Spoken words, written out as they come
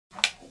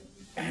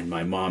And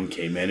my mom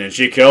came in and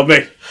she killed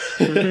me.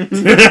 We're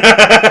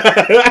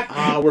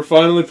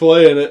finally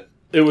playing it.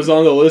 It was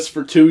on the list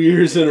for 2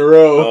 years in a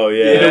row. Oh,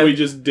 yeah. And we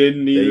just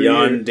didn't either. The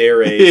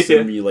Yandere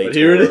Simulator. But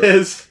here it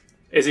is.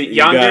 Is it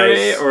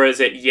Yandere or is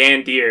it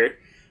Yandere?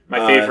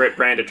 My favorite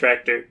brand of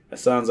tractor. That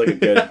sounds like a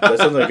good. That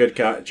sounds like a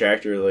good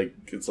tractor. Like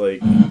it's like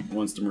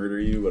wants to murder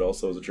you, but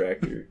also is a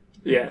tractor.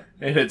 Yeah,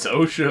 and it's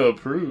OSHA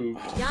approved.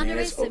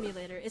 Yandere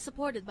Simulator is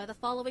supported by the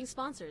following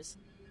sponsors.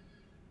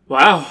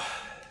 Wow.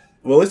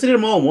 Well, at least they did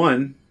them all in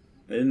one.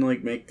 They didn't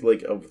like make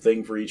like a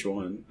thing for each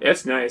one.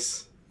 That's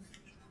nice.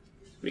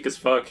 Because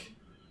fuck.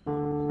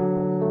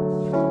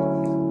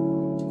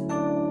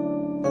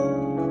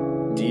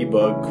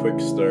 Debug quick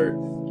start.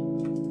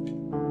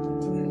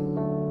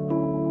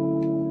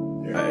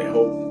 I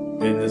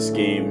hope in this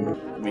game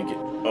we get.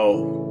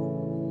 Oh.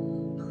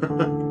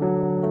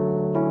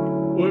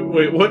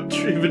 Wait, what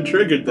even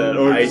triggered that?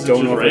 Or I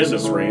don't know if it's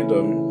just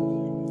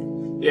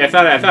random. Yeah, I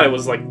thought it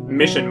was like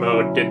mission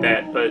mode did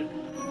that, but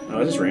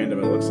no, it's just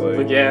random. It looks like.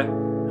 But yeah.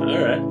 All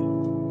right.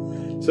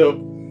 So,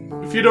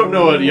 if you don't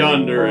know what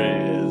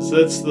Yandere is,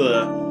 that's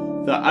the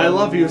I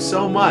love you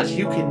so much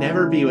you can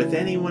never be with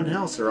anyone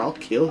else or I'll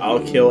kill you. I'll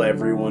kill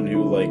everyone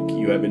who like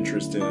you have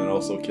interest in, and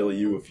also kill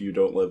you if you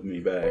don't love me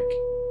back.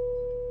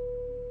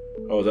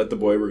 Oh, is that the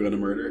boy we're gonna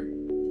murder?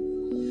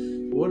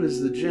 What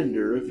is the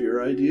gender of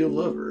your ideal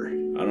lover?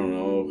 I don't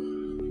know.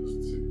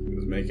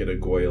 Let's make it a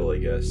goyle, I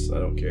guess. I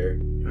don't care.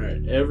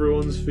 Alright,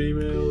 everyone's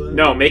female then?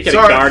 No, make it a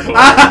gargoyle.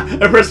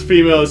 I pressed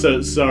female and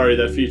said, sorry,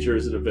 that feature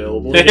isn't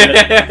available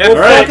yet. Well,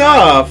 fuck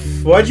off!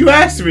 Why'd you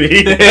ask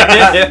me?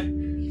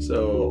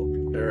 So,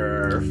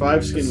 there are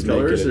 5 skin Let's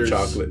colors. Make it a There's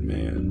chocolate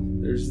man.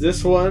 There's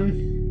this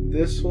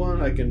one,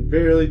 I can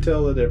barely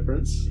tell the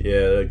difference. Yeah,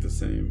 they're like the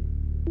same.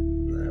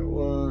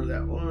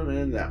 That one,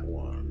 and that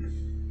one.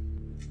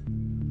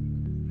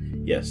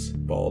 Yes,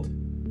 bald,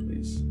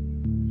 please.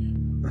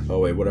 Oh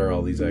wait, what are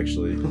all these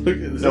actually? Look,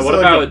 this no, is what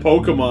like about a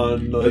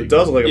Pokemon? Like, it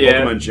does look like a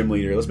Pokemon gym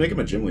leader. Let's make him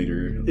a gym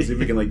leader. Let's see if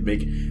we can like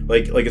make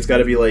like it's got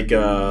to be like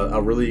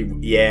a really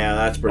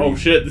that's pretty. Oh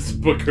shit, this is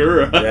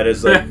Bakura. That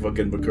is like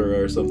fucking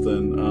Bakura or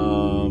something.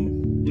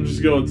 I'm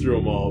just going through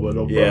them all, but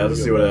yeah,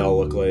 let's see what they all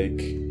look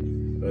like.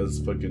 That's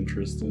fucking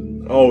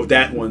Tristan. Oh,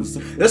 that one's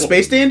that's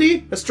Space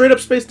Dandy. That's straight up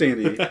Space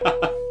Dandy.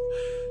 I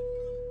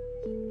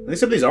think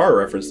some of these are a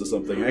reference to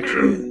something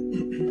actually.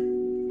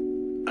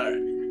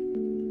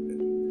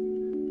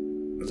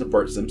 That's a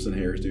Bart Simpson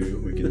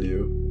hairdo we can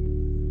do.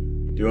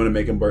 Do you want to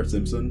make him Bart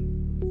Simpson?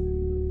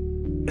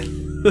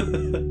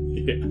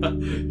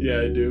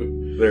 Yeah, I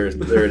do. There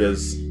it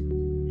is.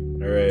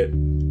 All right.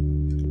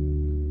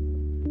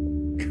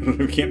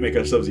 We can't make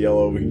ourselves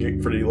yellow. We can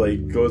get pretty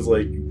go as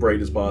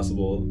bright as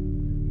possible.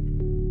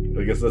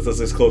 I guess that's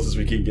as close as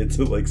we can get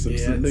to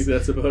Simpsons. Yeah, I think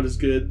that's about as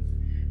good.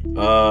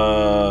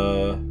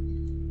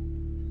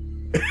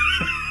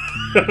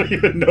 I don't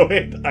even know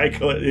it. I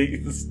call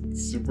it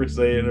Super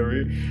Saiyan over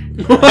here.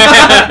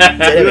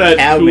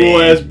 That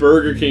cool ass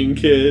Burger King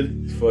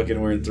kid. He's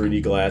fucking wearing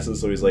 3D glasses,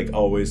 so he's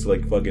always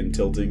fucking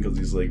tilting because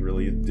he's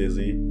really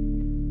dizzy.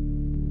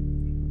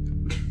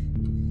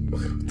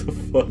 What the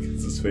fuck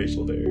is his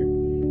facial hair?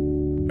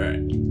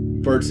 Alright.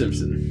 Bart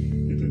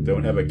Simpson.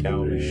 Don't have a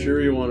cow, man. Sure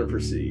you want to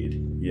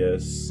proceed?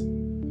 Yes.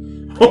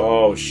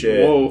 Oh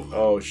shit. Whoa.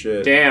 Oh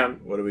shit. Damn.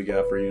 What do we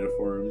got for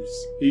uniforms?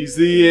 He's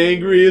the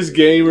angriest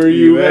gamer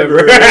you ever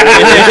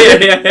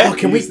Oh,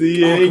 can we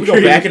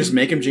go back and just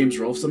make him James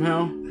Rolfe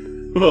somehow?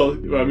 Well,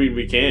 I mean,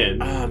 we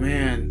can. Oh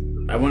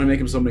man. I want to make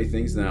him so many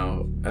things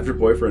now. After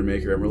Boyfriend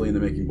Maker, I'm really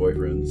into making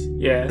boyfriends.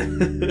 Yeah.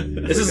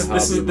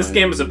 This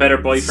game is a better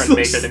boyfriend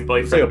maker than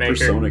boyfriend maker.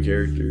 It's like a Persona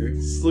character.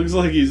 This looks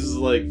like he's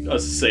a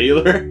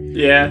sailor.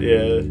 Yeah.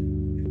 Yeah.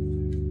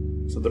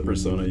 So the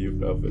Persona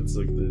youth outfits,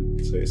 like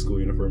the high school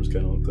uniforms,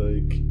 kind of look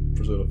like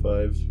Persona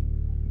 5.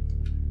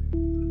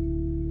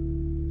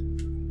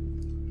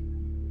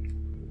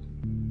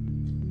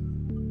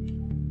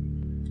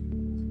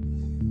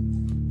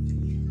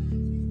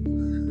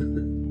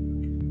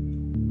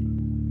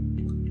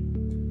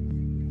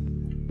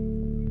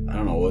 I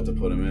don't know what to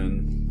put him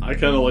in. I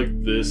kind of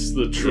like this,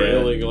 the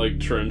trailing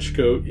trench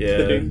coat.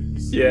 Yeah, thing.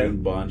 Yeah.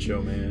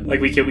 Boncho man.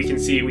 We can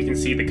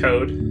see the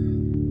code.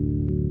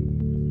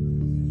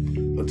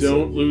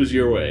 Don't lose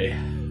your way.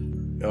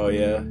 Oh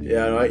yeah,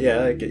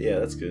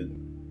 that's good.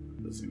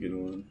 That's a good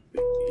one.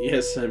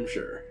 Yes, I'm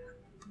sure.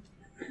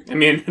 I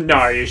mean, no,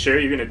 are you sure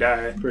you're gonna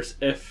die? Press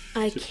F.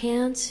 I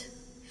can't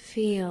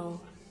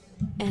feel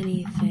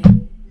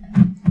anything.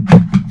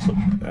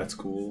 That's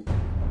cool.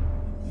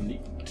 Neat.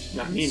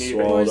 Not me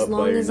neither. For as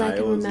long as I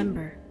can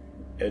remember,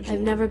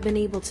 I've never been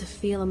able to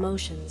feel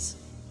emotions.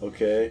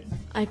 Okay.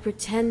 I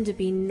pretend to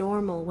be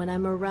normal when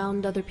I'm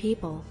around other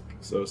people.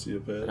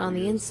 Sociopath. But on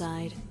the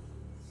inside,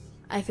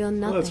 I feel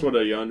nothing. Well, that's what a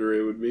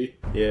Yandere would be.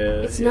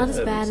 Yeah. It's not as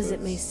bad as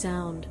it may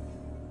sound.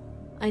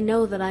 I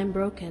know that I'm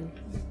broken,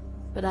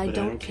 but I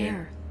don't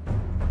care.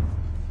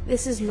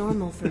 This is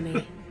normal for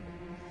me.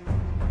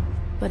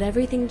 But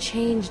everything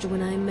changed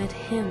when I met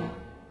him.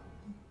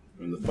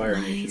 When the Fire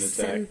My Nation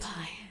attacked.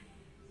 senpai.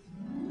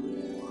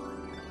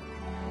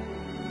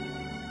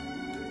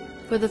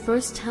 For the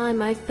first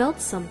time, I felt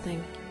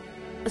something.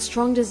 A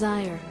strong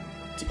desire.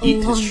 To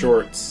eat his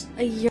shorts.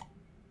 A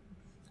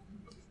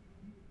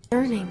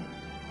yearning.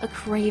 A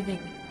craving.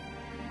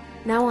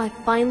 Now I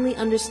finally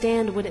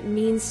understand what it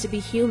means to be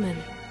human.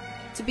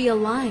 To be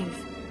alive.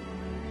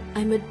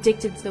 I'm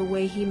addicted to the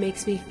way he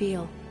makes me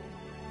feel.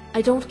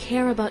 I don't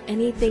care about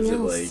anything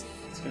else. Like,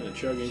 it's kind of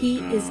chugging. He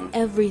is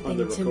everything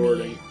to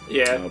me.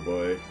 Yeah. Oh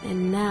boy.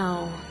 And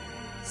now,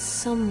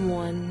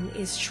 someone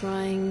is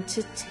trying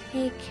to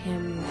take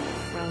him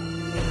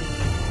from me.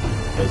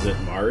 Is it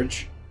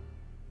Marge?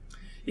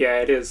 Yeah,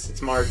 it is.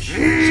 It's Marge.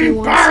 She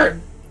wants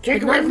him.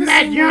 Take but away not from the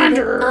that same way that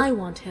Yandere! I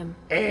want him.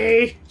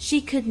 Hey!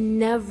 She could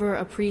never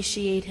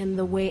appreciate him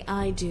the way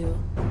I do.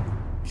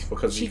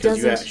 Because She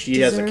she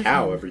has a deserve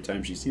cow him. every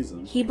time she sees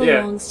him. He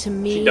belongs to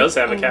me. She does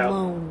have a cow.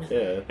 alone.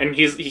 Yeah. And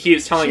he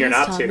keeps telling She her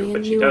has not taught me to, a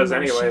but she new does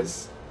emotion.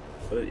 anyways.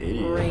 What an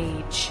idiot.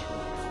 Rage.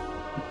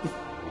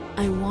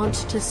 I want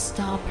to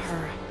stop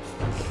her.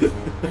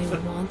 I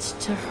want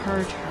to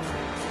hurt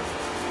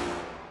her.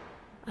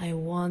 I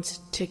want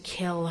to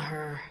kill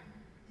her.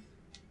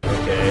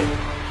 Okay.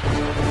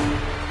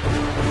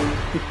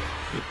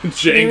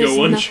 Django There's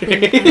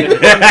Unchained. nothing I won't do,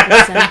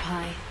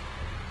 Senpai.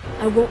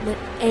 I won't let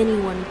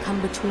anyone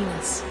come between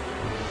us.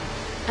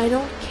 I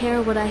don't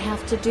care what I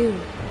have to do.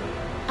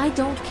 I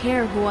don't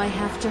care who I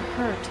have to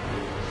hurt.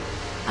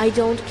 I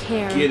don't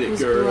care Get it, whose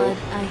girl. blood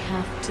I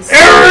have to spill.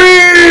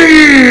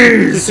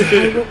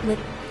 I won't let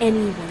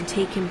anyone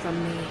take him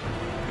from me.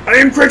 I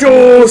am Nothing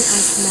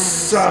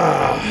Kratos! else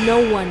matters.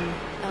 No one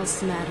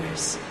else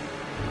matters.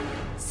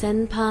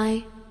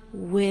 Senpai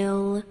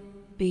will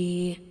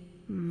be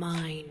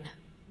mine.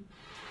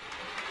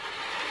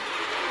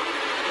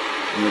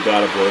 And the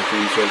God of War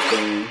theme starts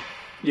playing.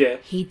 Yeah.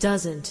 He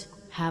doesn't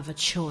have a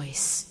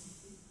choice.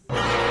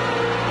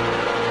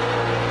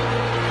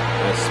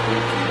 That's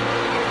spooky.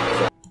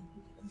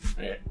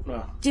 Alright,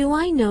 well. Do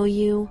I know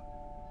you?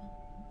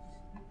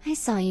 I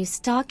saw you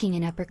stalking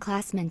an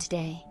upperclassman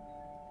today.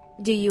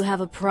 Do you have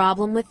a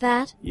problem with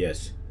that?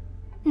 Yes.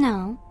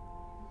 No.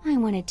 I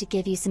wanted to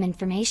give you some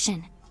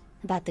information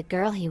about the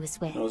girl he was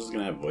with. I was just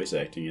gonna have voice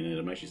acting in it.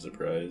 I'm actually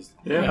surprised.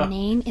 Her Yeah.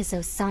 name is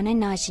Osana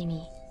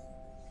Najimi.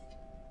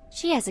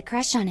 She has a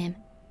crush on him.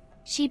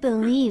 She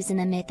believes in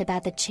the myth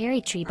about the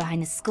cherry tree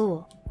behind the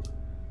school.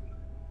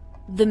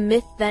 The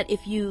myth that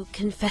if you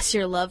confess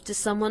your love to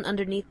someone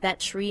underneath that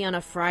tree on a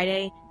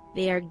Friday,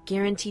 they are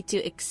guaranteed to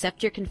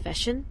accept your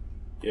confession?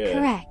 Yeah.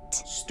 Correct.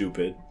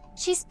 Stupid.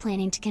 She's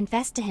planning to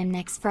confess to him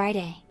next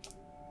Friday.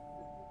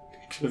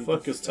 Who the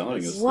fuck is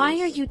telling us Why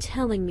this? are you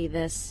telling me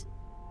this?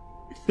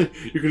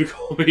 You're gonna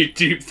call me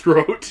Deep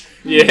Throat?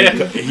 Yeah.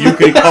 You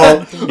can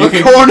call...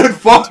 A cornered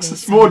fox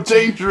is more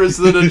dangerous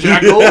than a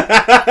jackal.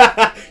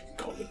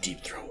 Call it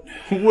Deep Throat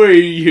now. We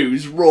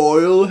use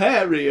Royal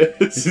Harriers.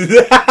 This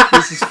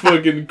is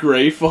fucking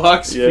Grey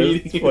Fox Yeah,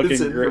 feeding us fucking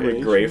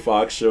information. Gray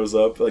Fox shows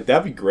up. Like,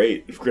 that'd be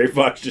great if Gray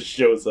Fox just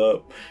shows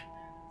up.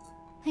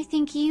 I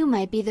think you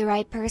might be the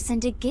right person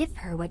to give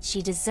her what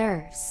she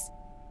deserves.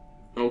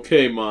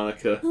 Okay,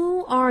 Monica.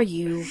 Who are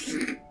you?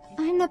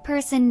 I'm the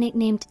person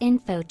nicknamed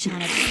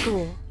Info-chan at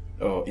school.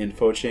 Oh,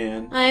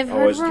 InfoChan. I've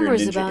heard Always your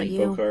rumors ninja about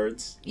info you.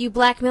 cards. You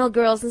blackmail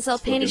girls and sell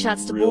It's panty fucking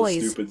shots to real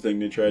boys. Stupid thing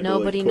they tried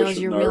Nobody to like push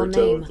knows with your Naruto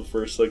real name. The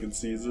first, second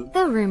season.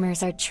 The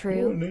rumors are Oh,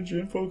 true. ninja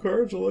info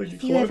cards. I like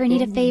If you ever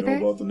need a favor,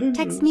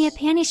 text me a panty.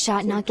 panty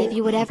shot and I'll give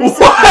you whatever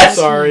support I can.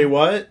 Sorry,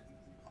 what?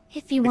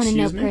 If you want to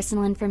know Excuse me?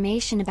 personal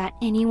information about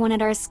anyone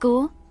at our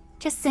school,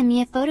 just send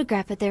me a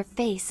photograph of their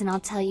face and I'll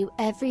tell you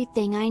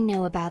everything I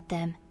know about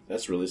them.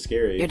 That's really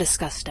scary. You're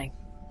disgusting.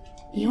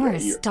 You're a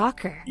you're-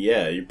 stalker.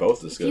 Yeah, you're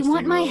both disgusting. If you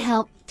want my though.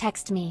 help,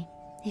 text me.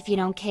 If you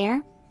don't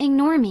care,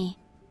 ignore me.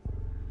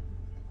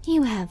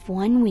 You have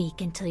 1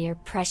 week until your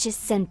precious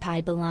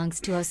senpai belongs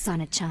to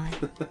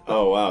Osana-chan.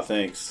 Oh, wow,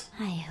 thanks.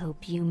 I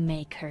hope you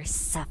make her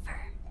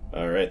suffer.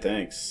 Alright,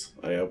 thanks.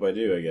 I hope I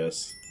do, I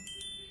guess.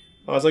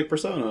 Oh, it's like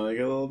Persona. I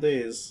got little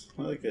days.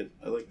 I like it.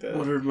 I like that.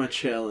 What are my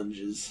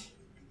challenges?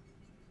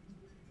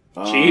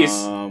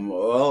 Jeez.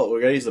 Well,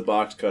 we gotta use the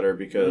box cutter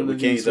because None we of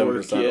can't these use them work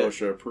because it's not yet.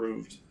 OSHA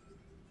approved.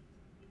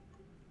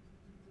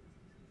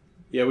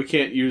 Yeah, we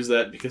can't use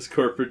that because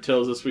corporate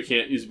tells us we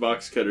can't use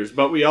box cutters.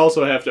 But we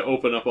also have to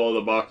open up all the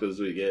boxes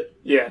we get.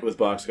 Yeah. With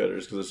box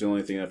cutters because it's the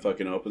only thing that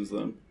fucking opens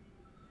them.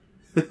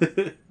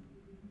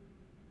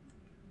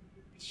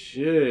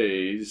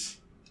 Jeez.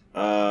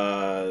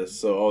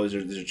 So all these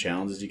are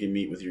challenges you can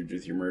meet with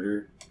your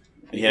murder,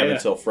 and you have Yeah.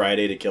 until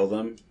Friday to kill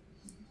them.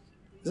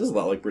 This is a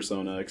lot like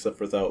Persona, except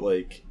without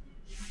like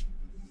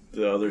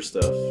the other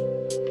stuff.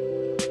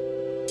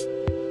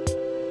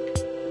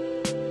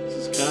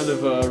 This is kind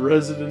of a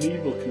Resident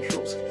Evil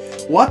controls.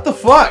 What the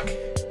fuck?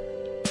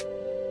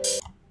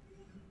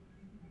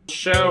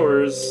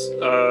 Showers.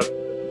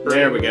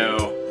 There we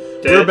go.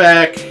 Dead. We're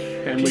back,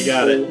 and we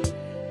got it.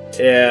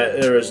 Yeah,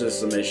 there was just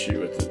some issue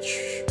with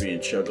it being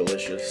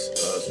chuggalicious.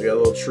 So we got a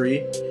little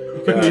tree.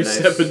 When Got you a nice-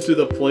 step into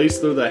the place,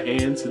 throw the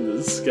hands in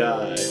the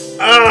sky.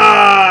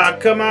 Ah,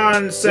 come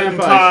on,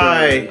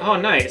 senpai! Oh,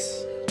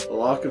 nice.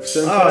 lock of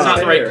senpai. It's not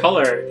the right hair.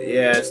 color.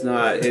 Yeah, it's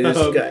not. It is,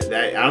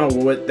 I don't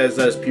know what that's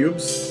his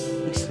pubes.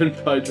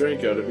 Senpai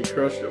drank out of it. He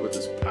crushed it with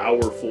his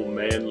powerful,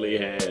 manly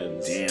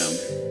hands. Damn.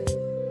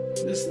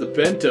 This is the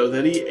bento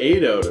that he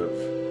ate out of.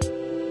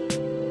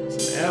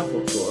 It's an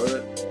apple core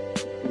that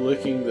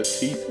licking the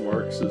teeth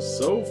marks is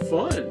so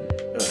fun.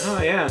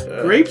 Oh, yeah.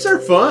 Grapes are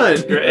fun.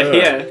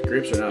 Yeah.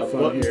 Grapes are not A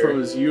fun button here. from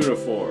his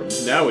uniform.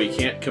 Now he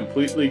can't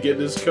completely get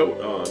his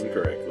coat on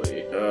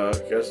correctly.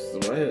 Guess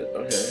what?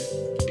 Okay.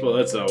 Well,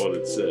 that's not what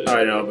it said.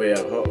 I know, but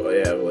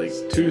yeah, like...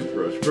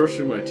 Toothbrush.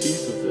 Brushing my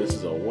teeth with this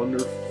is a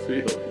wonderful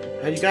feeling.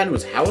 Had you got into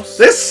his house?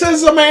 This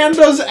is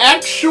Amanda's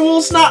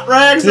actual snot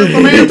rags. This is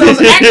Amanda's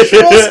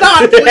actual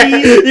snot,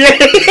 please.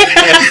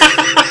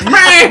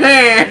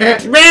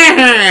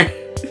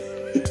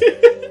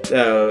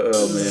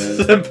 Oh man.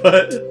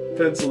 Senpai,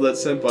 pencil that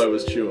Senpai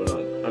was chewing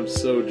on. I'm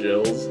so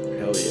jealous.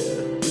 Hell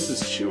yeah. This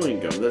is chewing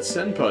gum that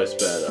Senpai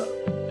spat out.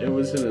 It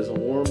was in his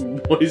warm,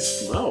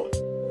 moist mouth.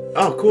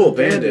 Oh, cool.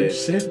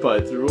 Bandage Bandage.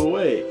 Senpai threw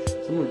away.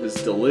 Some of his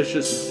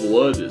delicious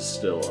blood is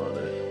still on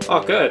it.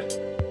 Oh, good.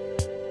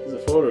 There's a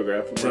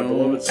photograph of my Don't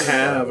beloved Senpai.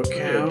 have a I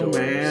cow, adore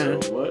him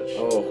man. So much.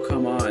 Oh,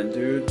 come on,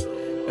 dude. I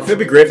think it'd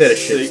be great if they had a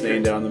shit Sick.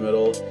 stain down the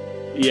middle.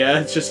 Yeah,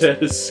 it just had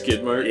his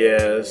skid mark.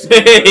 Yes.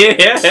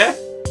 Yeah.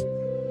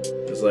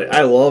 It's like,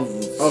 I love...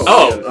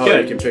 Oh, you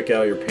good. can pick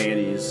out your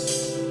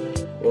panties.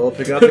 Well,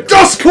 pick out the...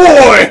 Dust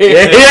Koi!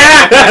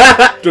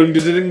 Yeah!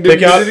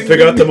 pick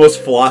out the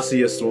most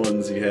flossiest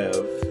ones you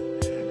have.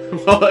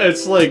 Well,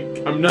 it's like,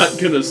 I'm not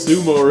gonna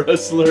sumo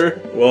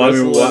wrestler. Well,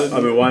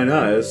 wrestle why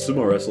not? It's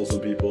sumo wrestle some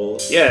people.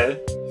 Yeah.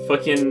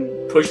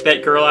 Fucking push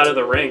that girl out of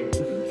the ring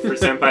for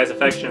Senpai's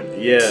affection.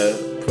 Yeah,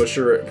 push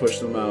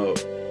them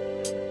out.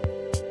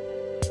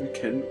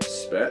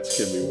 Spats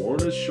can be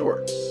worn as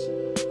shorts.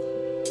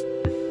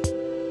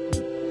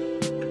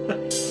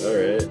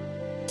 Alright.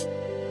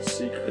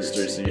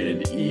 Secrecy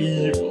and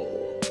evil.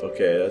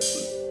 Okay, that's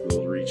a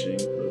little reaching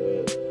for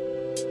that.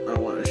 I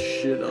want to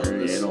shit on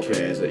this Anal kid.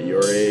 fans at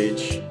your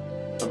age.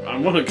 I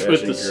want to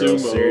quit the Fashion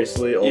girls, sumo.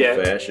 seriously? Yeah.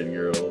 Old-fashioned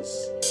girls.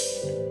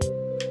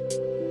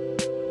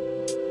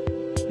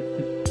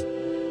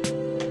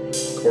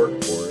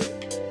 Corkboard.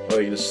 Oh,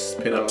 you can just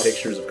pin up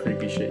pictures of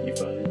creepy shit you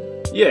find.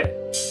 Yeah.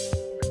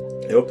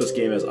 I hope this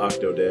game has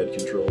Octodad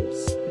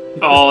controls.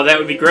 Oh, that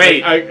would be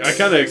great. I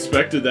kind of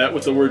expected that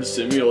with the word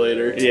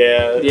simulator.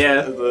 Yeah.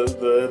 Yeah.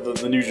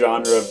 The new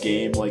genre of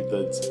game, like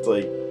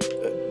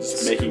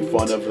just making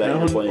fun of that you're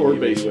Down playing or a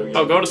video basement. game.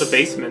 Oh, go to the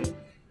basement.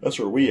 That's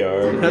where we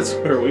are. That's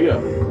where we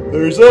are.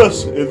 There's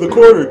us in the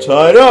corner,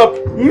 tied up. I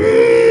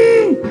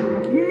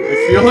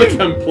feel like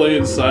I'm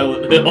playing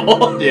Silent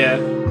Hill. Yeah.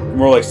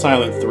 More like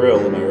Silent Thrill,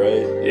 am I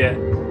right? Yeah.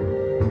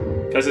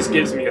 Because this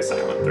gives me a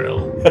silent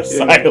thrill.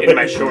 Silent, in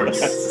my shorts.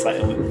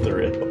 Silent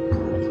Thrill.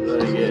 What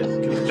did I get?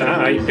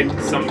 Ah, you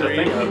picked something to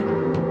think of.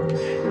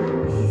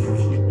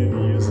 You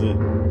can use it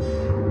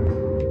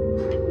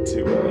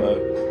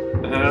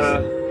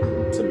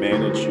to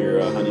manage your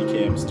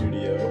Honeycam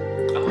studio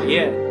Oh,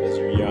 yeah. as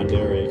your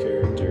Yandere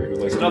character. Who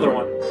likes There's another to,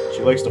 one.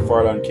 She likes to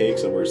fart on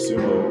cakes and wear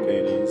sumo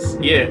panties.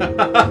 Yeah.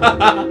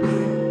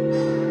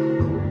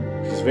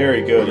 She's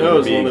very good That at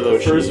was being one of the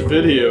pushy. first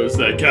videos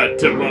that got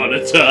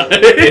demonetized. Oh,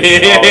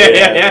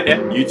 yeah.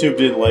 YouTube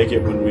didn't like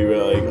it when we were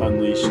like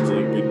unleashed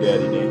Big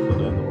Daddy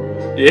Nathan on the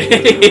world. Yeah.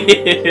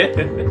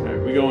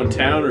 Alright, we going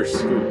town or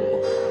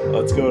school?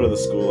 Let's go to the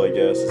school, I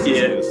guess. Let's just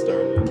Yeah. get it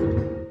started.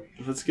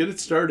 Let's get it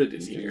started in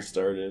Let's get here. it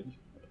started.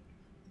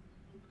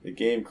 The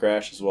game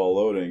crashes while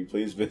loading.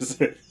 Please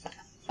visit.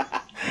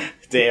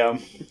 Damn.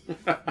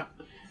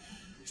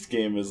 This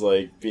game is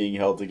like being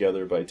held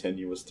together by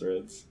tenuous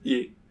threads.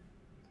 Yeah.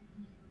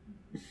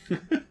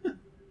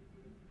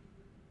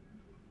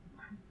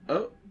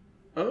 Oh.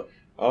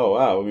 Oh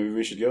wow, maybe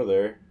we should go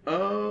there.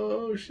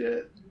 Oh,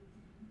 shit.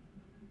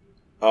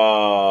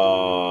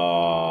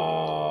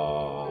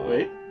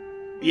 Wait.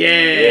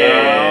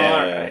 Yeah!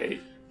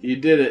 Alright. You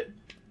did it.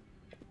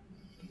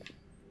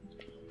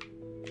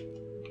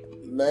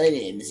 My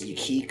name is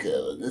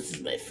Yukiko, and this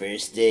is my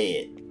first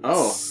day at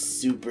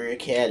Super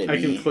Academy. I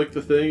can click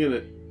the thing and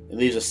it... It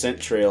leaves a scent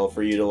trail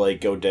for you to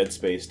like go dead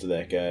space to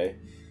that guy.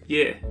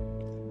 Yeah.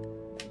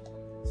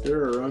 Is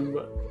there a run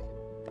button?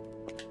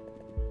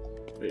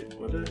 Wait,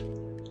 what did...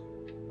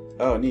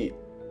 Oh, neat.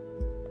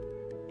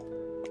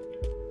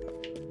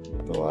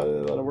 A lot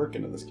of work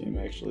into this game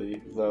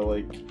actually.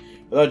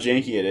 Without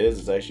janky it is,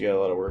 it's actually got a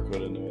lot of work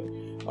put into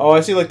it. Oh,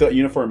 I see like the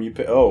uniform you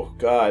pick. Oh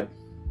god.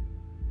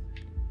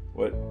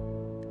 What?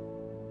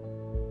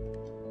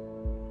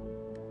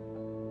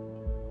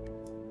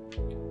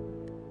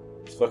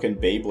 It's fucking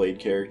Beyblade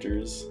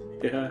characters.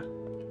 Yeah.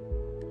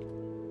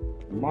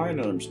 My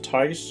name's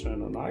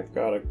Tyson and I've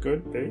got a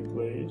good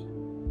Beyblade.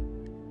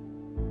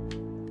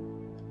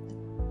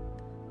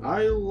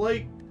 I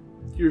like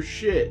your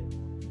shit.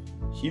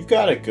 You've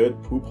got a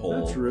good poop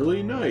hole. That's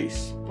really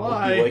nice. Hope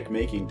Bye. you like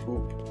making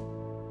poop.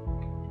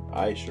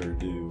 I sure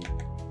do.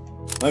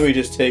 Let me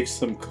just take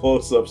some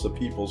close-ups of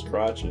people's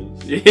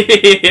crotches.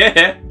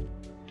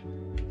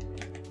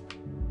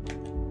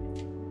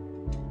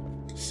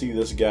 see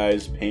this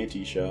guy's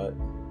panty shot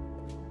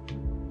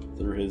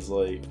through his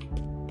like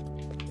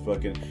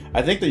fucking.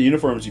 I think the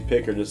uniforms you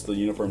pick are just the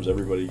uniforms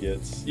everybody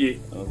gets. Yeah.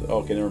 Oh,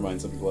 okay, never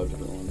mind. Some people have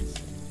different ones.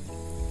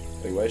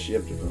 Like, why does she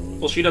have different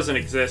ones? Well, she doesn't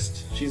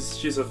exist.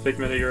 She's a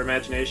figment of your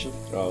imagination.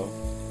 Oh.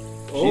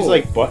 She's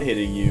like butt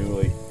hitting you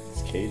like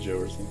it's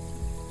Keijo or something.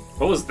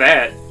 What was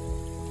that?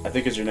 I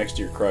think because you're next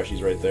to your crush,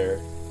 he's right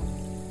there.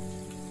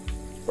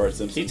 Bart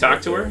Simpson. Can you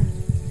talk to her?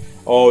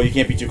 Oh, you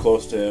can't be too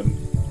close to him.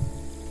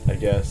 I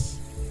guess.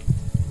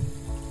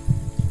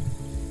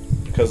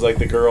 Because like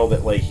the girl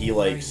that like he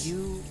likes. Are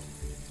you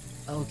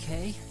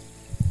okay?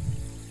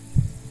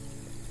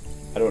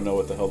 I don't know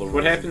what the hell the.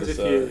 What happens if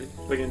you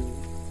fucking?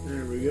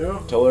 There we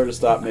go. Tell her to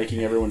stop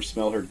making everyone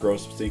smell her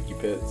gross, stinky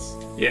pits.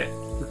 Yeah.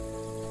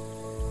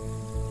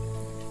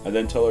 And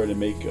then tell her to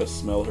make us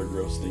smell her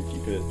gross, stinky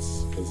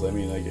pits. Because, I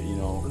mean, like, you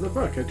know... What the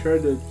fuck? I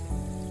tried to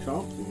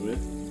talk to it.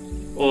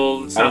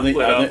 Well, it's I not don't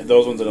lit up. think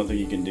those ones I don't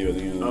think you can do. I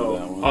think you can do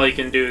that one. All you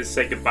can do is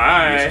say You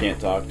goodbye. just can't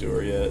talk to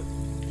her yet.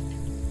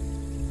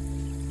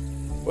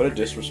 What a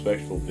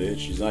disrespectful bitch.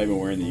 She's not even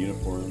wearing the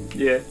uniform.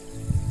 Yeah.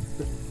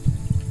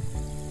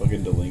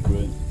 Fucking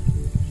delinquent.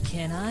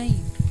 Can I?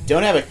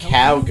 Don't have a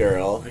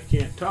cowgirl. I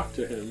can't talk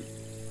to him.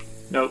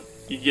 Nope.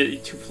 You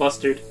get too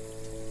flustered.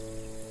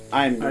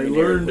 I green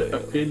learned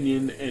airplane.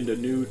 opinion and a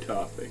new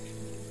topic.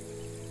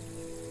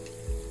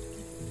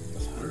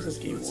 How does this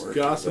game Let's work?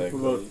 gossip exactly?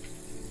 about.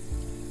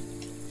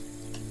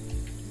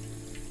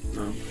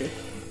 Okay.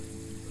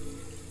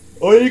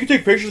 Oh, yeah, you can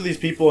take pictures of these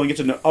people and get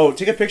to know. Oh,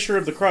 take a picture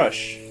of the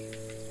crush.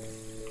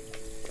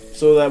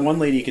 So that one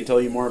lady can tell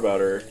you more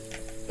about her.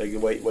 Like the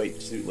white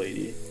suit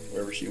lady,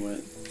 wherever she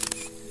went.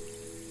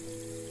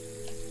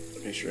 A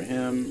picture of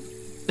him.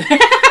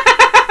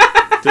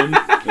 Dun,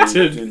 dun,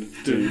 dun,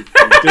 dun,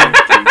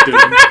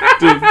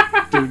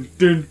 dun,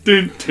 dun,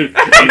 dun, dun.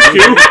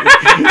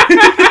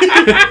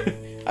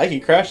 I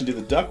can crash and do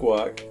the duck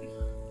walk.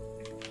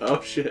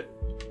 Oh shit.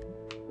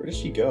 Where does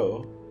she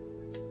go?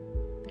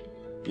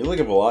 You look like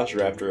a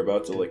velociraptor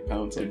about to like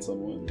pounce on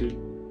someone.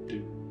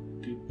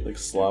 Like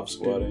slop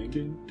squatting.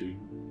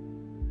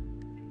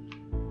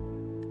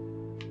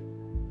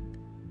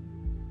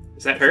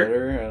 Is that Is that her?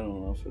 her? I don't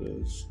know if it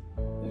is. I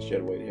think she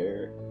had white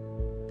hair.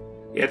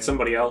 Yeah, it's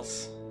somebody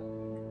else.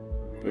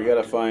 We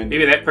gotta find.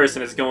 Maybe that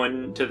person is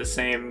going to the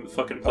same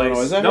fucking Oh place.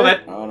 no, is that no, her?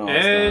 that. Oh no,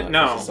 it's not.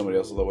 No. It's just somebody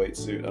else with a white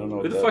suit. I don't know.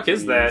 Who what the that fuck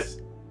is that?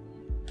 means.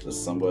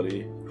 Just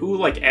somebody. Who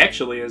like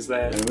actually is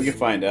that? I mean, we can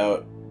find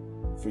out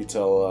if we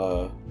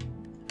tell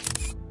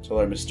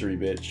our mystery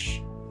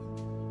bitch.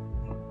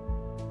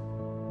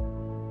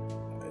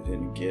 I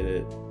didn't get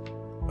it.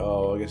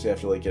 Oh, I guess you have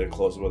to like get a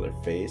close up of their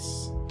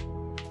face.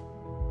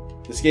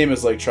 This game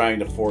is like trying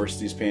to force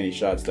these panty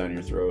shots down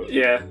your throat.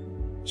 Yeah.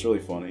 It's really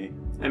funny.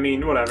 I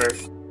mean, whatever.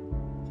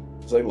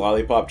 It's like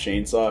Lollipop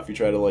Chainsaw. If you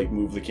try to like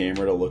move the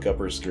camera to look up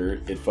her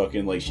skirt, it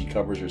fucking like she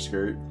covers her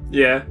skirt.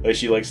 Yeah. Like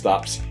she like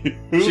stops you.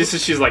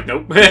 She's like,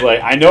 nope. She's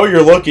like, I know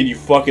you're looking, you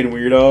fucking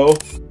weirdo.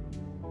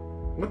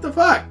 What the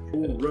fuck?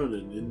 No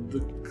running in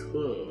the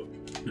club.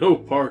 No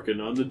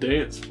parking on the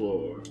dance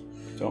floor.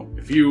 Don't.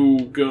 If you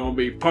gonna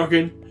be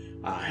parking,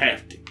 I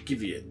have to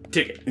give you a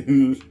ticket.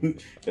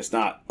 It's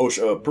not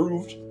OSHA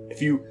approved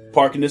if you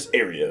park in this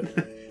area.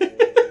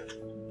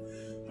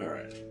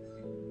 Alright.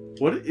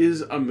 What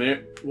is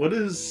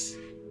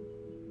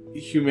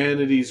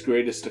humanity's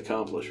greatest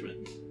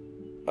accomplishment?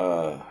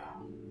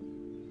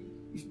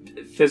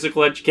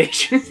 Physical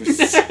education.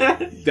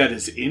 That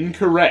is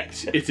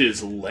incorrect. It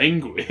is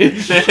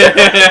language.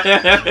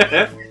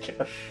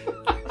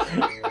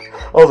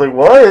 I was like,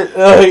 what?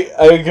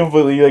 I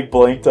completely like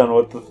blanked on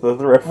what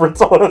the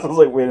reference was. I was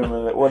like, wait a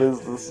minute, what is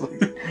this?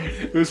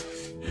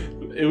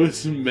 It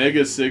was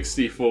Mega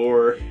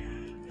 64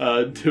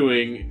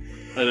 doing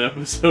an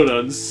episode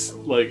on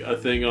like a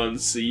thing on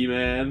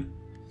Seaman.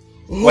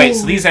 Wait,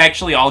 so these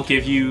actually all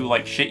give you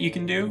like shit you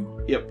can do?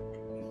 Yep.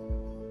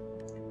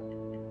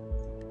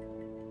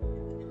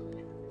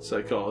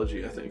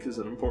 Psychology, I think, is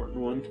an important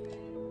one.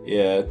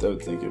 Yeah, I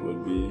would think it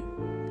would be.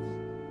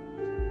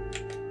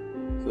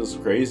 This is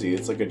crazy.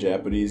 It's like a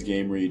Japanese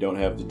game where you don't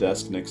have the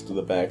desk next to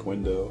the back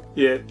window.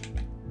 Yeah.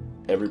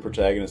 Every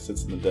protagonist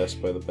sits in the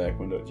desk by the back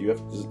window. Do you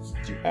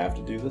have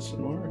to do this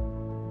anymore?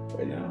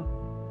 Right now?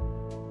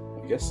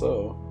 I guess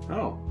so.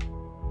 Oh.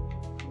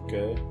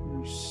 Okay.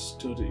 I'm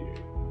studying.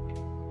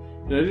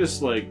 Can I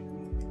just, like,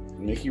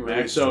 Make you really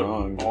max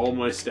strong. out all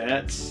my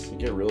stats? You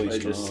get really by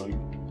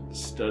strong.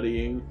 just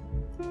studying?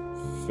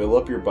 Fill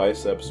up your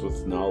biceps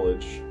with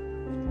knowledge.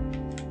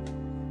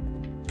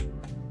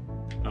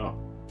 Oh.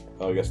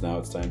 Oh, I guess now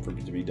it's time for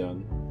it to be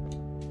done.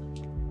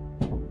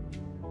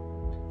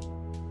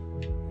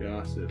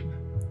 Gossip.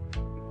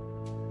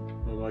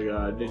 Oh my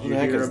god, did What you the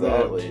heck hear is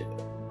about... that? Late?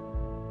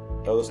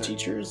 Oh, those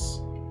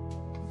teachers?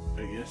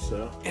 I guess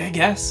so. I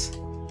guess.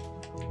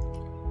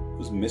 It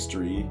was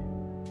mystery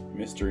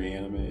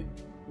anime.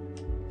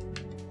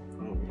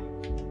 Oh.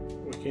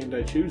 Why can't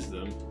I choose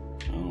them?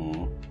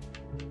 Oh.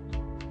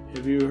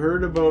 Have you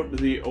heard about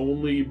The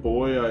Only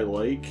Boy I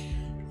Like?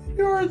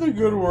 You're the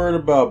good word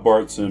about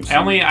Bart Simpson.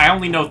 I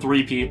only know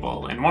 3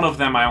 people, and one of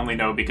them I only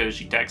know because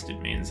she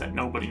texted me and said,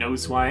 "Nobody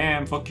knows who I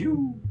am, fuck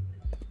you."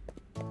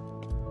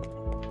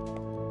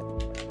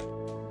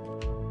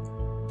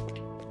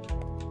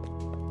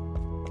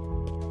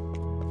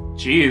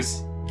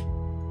 Jeez.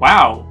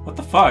 Wow, what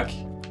the fuck?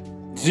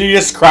 Did you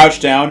just crouch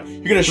down?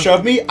 You're gonna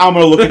shove me? I'm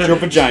gonna look at your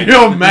vagina.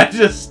 Your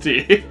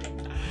Majesty!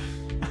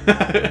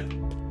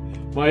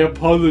 My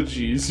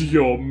apologies,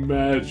 Your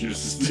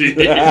Majesty.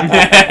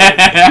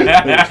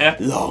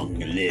 Long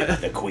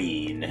live the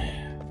Queen.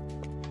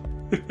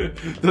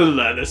 The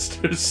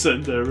Lannisters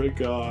send their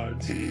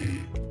regards.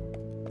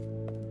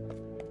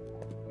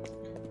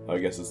 I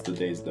guess it's the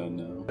day's done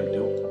now. I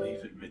don't leave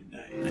at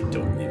midnight. I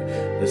don't leave.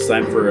 It's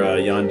time for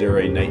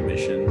Yandere night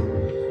mission.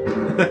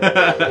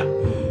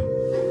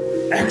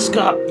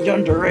 X-Cop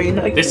Yandere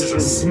night. This is a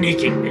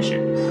sneaking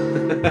mission.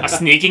 A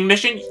sneaking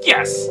mission?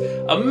 Yes.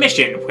 A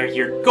mission where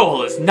your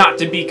goal is not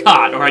to be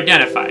caught or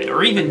identified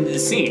or even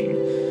seen.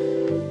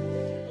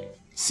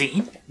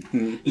 Seen?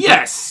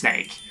 Yes,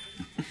 Snake.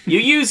 You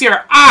use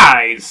your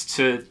eyes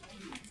to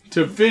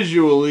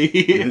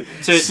visually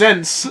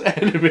sense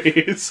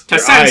enemies. To Your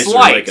sense eyes are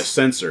light. like a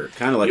sensor,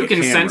 kind of like you a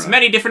can camera. sense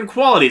many different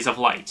qualities of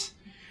light,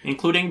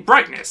 including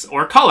brightness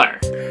or color.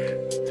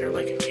 They're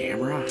like a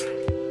camera.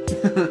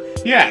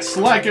 Yes,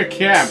 like a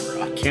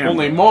camera.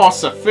 Only more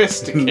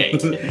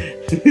sophisticated.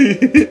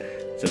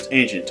 Since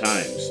ancient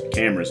times,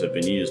 cameras have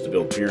been used to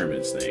build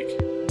pyramids, Snake.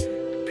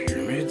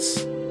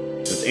 Pyramids?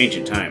 Since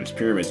ancient times,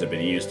 pyramids have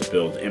been used to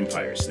build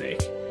empires,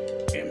 Snake.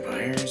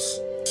 Empires?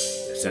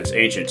 Since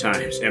ancient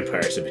times,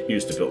 empires have been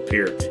used to build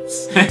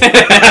pyramids.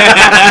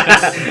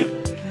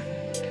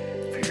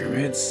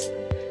 Pyramids?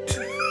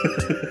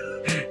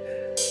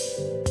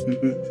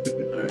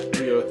 Alright,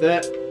 we go with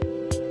that.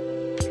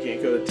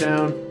 Can't go to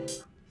town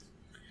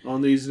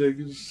on these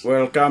niggas.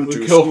 Welcome We to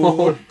go school.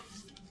 home.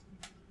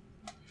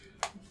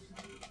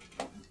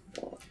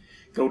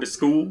 Go to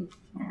school,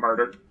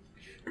 murder.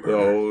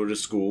 Go to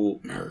school.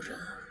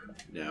 Murder.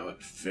 Now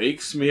it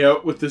fakes me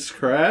out with this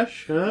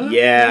crash, huh?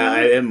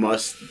 Yeah, it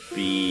must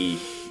be.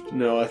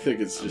 No, I think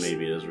it's just...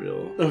 Maybe it is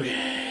real.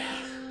 Okay.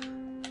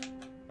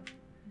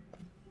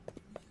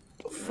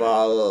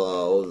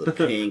 Follow the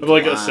pink I'm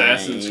like line.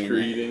 Assassin's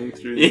Creeding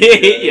through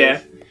the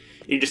Yeah.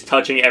 You're just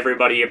touching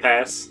everybody you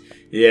pass.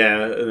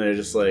 Yeah, and they're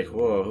just like,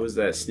 whoa, who's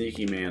that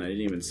sneaky man? I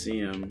didn't even see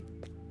him.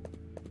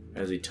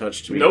 As he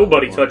touched me.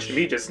 Nobody touched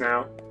me just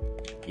now.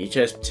 He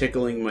just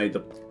tickling the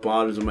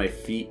bottoms of my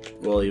feet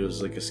while he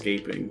was like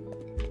escaping.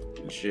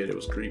 And shit, it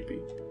was creepy.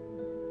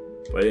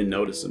 But I didn't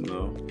notice him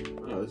though.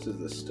 Oh, this is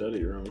the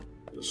study room.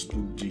 The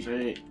spooky. I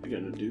ain't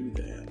gonna do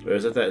that. Wait,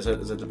 is that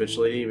the bitch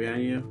lady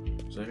behind you?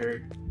 Is that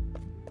her?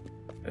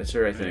 That's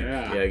her, I think.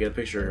 Yeah. Yeah, I get a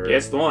picture of her. Yeah,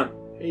 it's the one.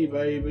 Hey,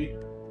 baby.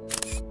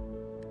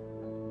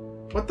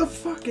 What the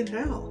fucking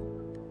hell?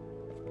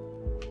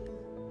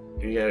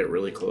 You got it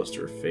really close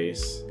to her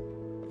face.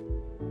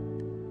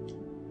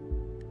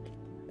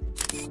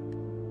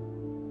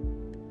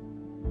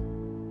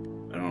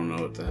 I don't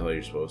know what the hell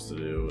you're supposed to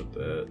do with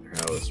that, or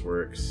how this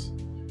works.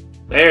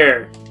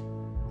 There.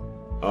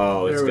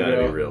 Oh, it's There we gotta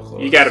go. be real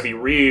close. You gotta be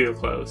real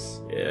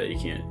close. Yeah, you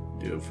can't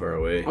do it far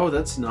away. Oh,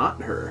 that's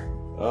not her.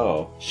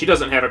 Oh. She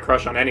doesn't have a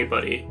crush on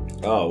anybody.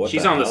 Oh, what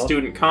She's the on the hell?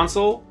 student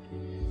console.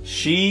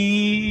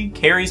 She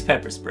carries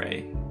pepper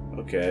spray.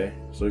 Okay,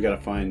 so we gotta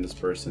find this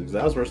person, because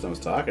that was the first time I was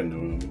talking to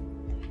him.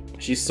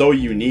 She's so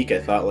unique, I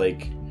thought,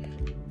 like,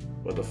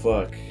 what the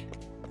fuck?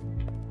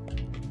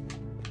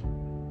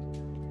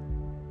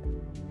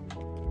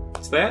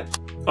 What's that?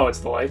 Oh, it's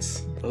the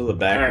lights. Oh, the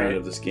background Alright.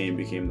 of this game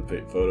became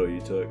the photo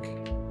you took.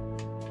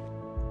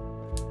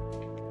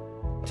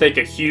 Take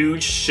a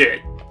huge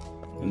shit.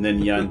 And then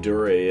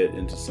Yandere it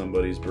into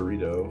somebody's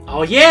burrito.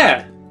 Oh,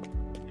 yeah!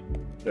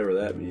 Whatever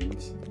that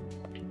means.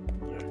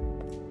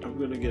 I'm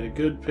gonna get a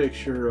good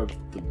picture of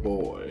the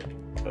boy.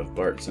 Of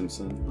Bart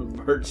Simpson.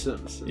 Of Bart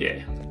Simpson.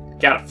 Yeah.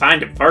 Gotta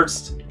find him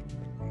first.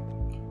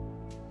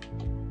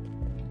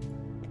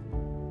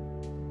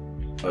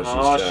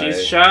 Oh,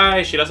 She's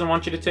shy. She doesn't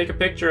want you to take a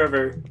picture of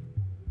her.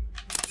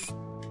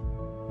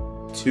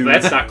 Too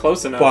That's not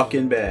close enough.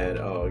 fucking bad.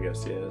 Oh, I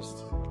guess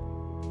yes.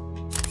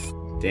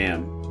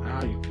 Damn.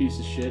 Ah, you piece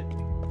of shit.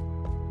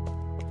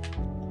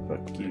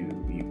 Fuck you,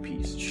 you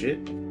piece of shit.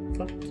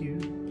 Fuck you.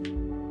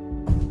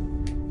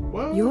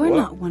 Whoa. You're What?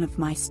 not one of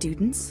my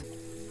students.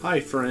 Hi,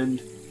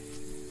 friend.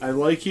 I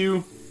like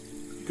you.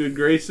 Good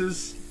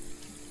graces.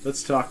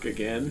 Let's talk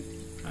again.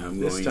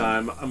 This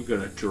time, I'm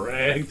gonna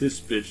drag this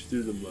bitch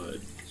through the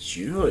mud.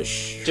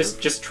 Shush.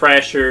 Just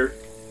trash her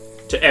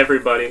to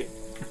everybody.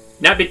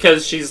 Not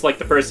because she's like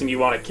the person you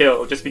want to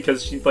kill, just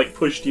because she like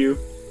pushed you.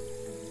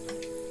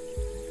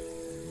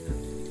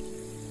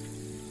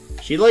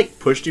 She like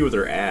pushed you with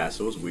her ass.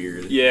 It was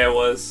weird. Yeah, it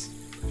was.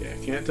 Yeah,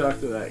 I can't talk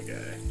to that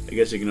guy. I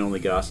guess you can only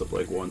gossip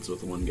like once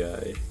with one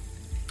guy.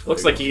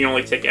 Looks like you can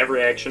only take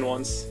every action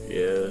once.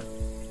 Yeah.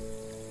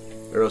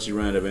 Or else you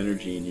run out of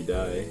energy and you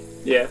die.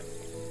 Yeah.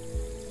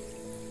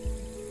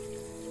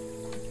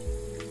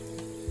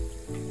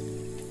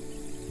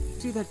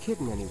 Do see that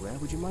kitten anywhere,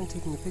 would you mind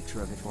taking a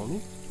picture of it for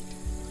me?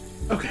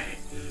 Okay,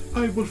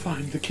 I will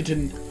find the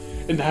kitten,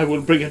 and I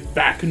will bring it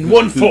back in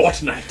 1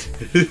 fortnight.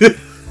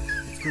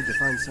 It's good to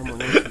find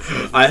someone else who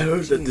shows I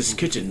heard that this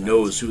kitten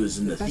knows who is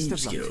in the Best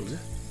Thieves of luck to Guild. you.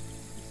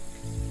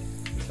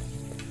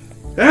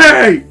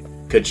 Hey!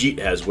 Khajiit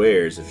has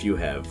wares if you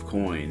have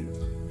coin.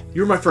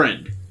 You're my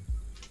friend.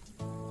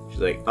 She's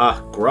like,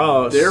 ah,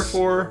 gross.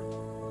 Therefore,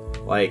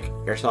 Like,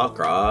 you're so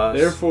gross.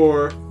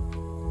 therefore,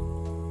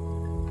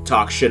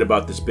 Talk shit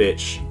about this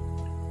bitch.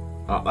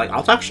 Like,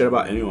 I'll talk shit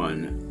about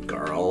anyone,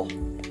 girl.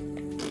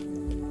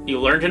 You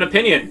learned an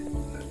opinion.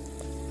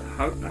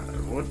 how,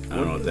 what? I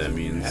don't know what that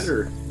means.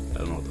 Matter? I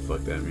don't know what the fuck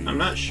that means. I'm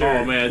not sure.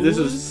 Oh man, this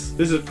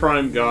is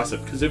prime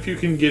gossip. Because if you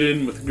can get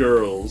in with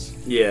girls,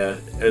 Yeah,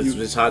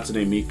 it's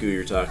Hatsune Miku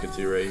you're talking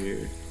to right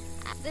here.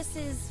 This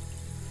is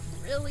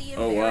really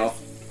Oh, wow.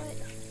 embarrassing,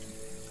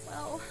 but,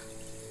 well,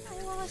 I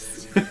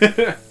lost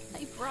I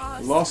my bra.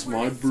 lost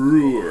my somewhere.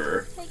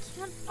 brewer. I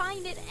can't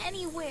find it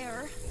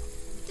anywhere.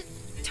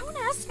 Don't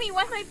ask me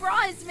why my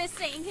bra is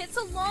missing. It's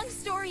a long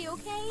story,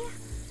 okay?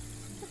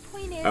 The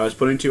point is, I was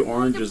putting 2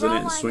 oranges in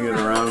it and swinging it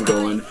around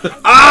going,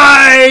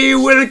 I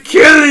will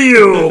kill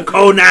you,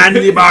 Conan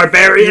the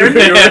Barbarian.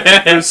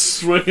 You're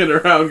swinging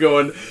around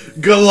going,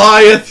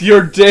 Goliath,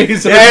 your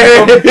days are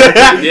Yeah. numbered."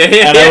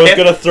 and I was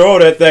gonna throw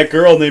it at that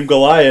girl named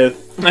Goliath.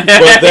 But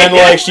then,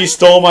 like, she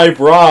stole my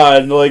bra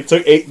and, like,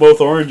 ate both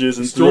oranges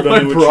and Stole threw my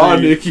it onto bra, a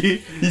tree. Nikki.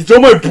 He stole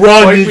my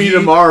bra, Fight Nikki. me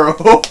tomorrow.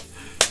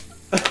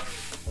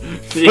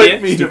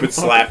 Fight me Stupid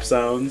tomorrow. slap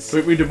sounds.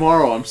 Fight me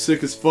tomorrow. I'm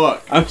sick as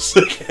fuck. I'm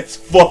sick as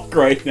fuck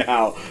right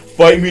now.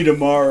 Fight me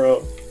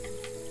tomorrow.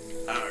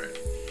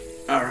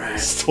 Alright.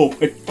 Stole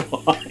my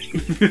bra.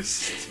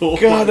 Stole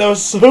God, my- that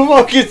was so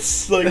fucking,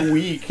 like,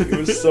 weak. It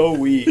was so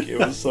weak. It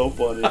was so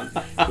funny.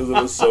 Because it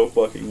was so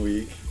fucking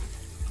weak.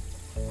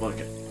 Look,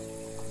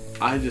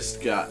 I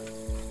just got.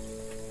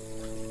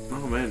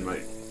 Oh man,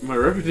 my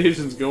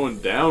reputation's going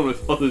down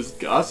with all this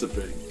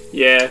gossiping.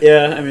 Yeah.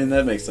 Yeah, I mean,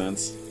 that makes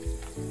sense.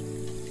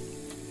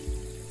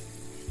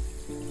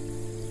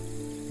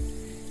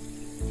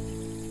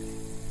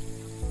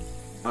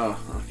 Oh,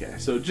 okay.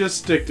 So just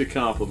stick to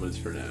compliments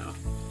for now.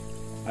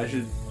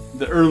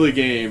 The early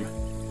game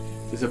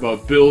is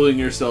about building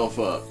yourself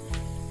up.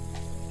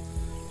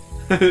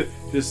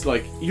 Just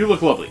like, you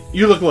look lovely.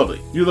 You look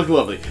lovely. You look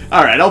lovely.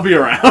 Alright, I'll be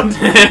around.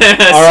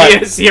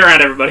 See you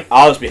around, everybody.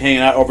 I'll just be hanging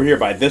out over here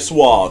by this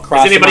wall,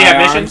 crossing anybody my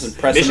have arms missions? and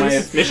pressing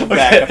Missions? my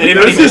back. Okay, up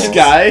there's against this the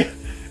guy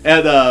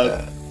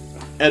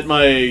at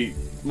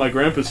my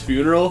grandpa's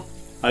funeral.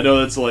 I know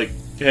that's like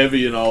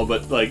heavy and all,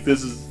 but like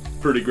this is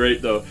pretty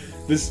great though.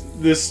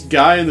 This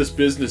guy in this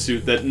business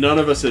suit that none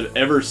of us have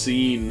ever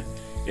seen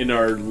in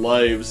our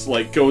lives,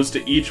 like, goes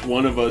to each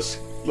one of us,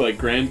 like,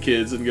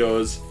 grandkids, and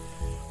goes,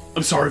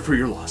 "I'm sorry for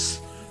your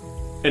loss."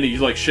 And he,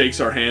 like, shakes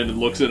our hand and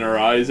looks in our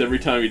eyes every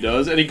time he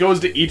does. And he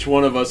goes to each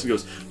one of us and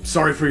goes, "I'm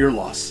sorry for your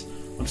loss.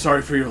 I'm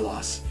sorry for your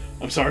loss.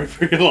 I'm sorry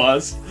for your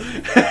loss."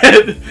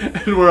 and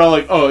we're all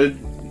like, "Oh,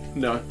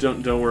 no,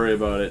 don't worry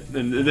about it."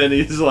 And then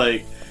he's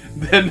like,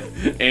 then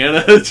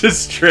Anna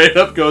just straight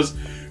up goes,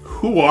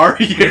 "Who are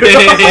you?"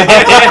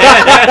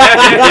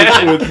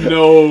 With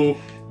no,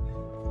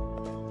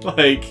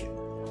 like,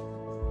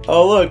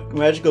 Oh, look,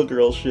 magical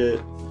girl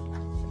shit.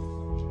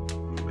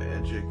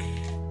 magic.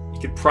 You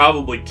could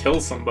probably kill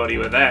somebody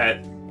with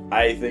that.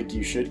 I think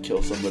you should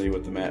kill somebody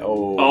with the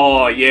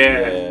Oh,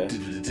 yeah. Yeah.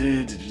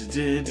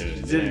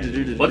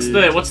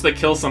 What's the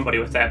kill somebody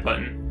with that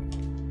button?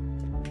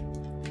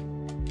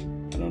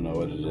 I don't know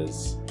what it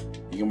is.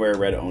 You can wear a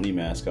red Oni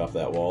mask off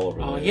that wall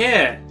over Oh, there.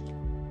 yeah.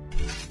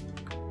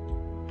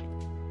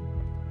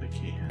 I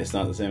can't. It's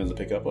not the same as the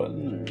pickup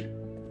button, or...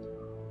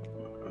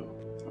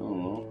 I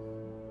don't know.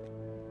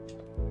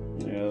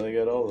 Yeah, they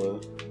got all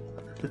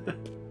the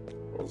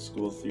old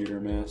school theater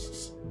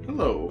masks.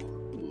 Hello,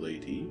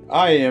 lady.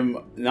 I am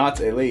not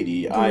a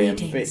lady. I am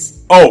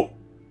Greetings. Oh!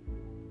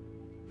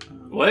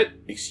 What?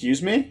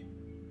 Excuse me?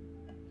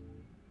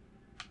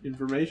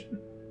 Information?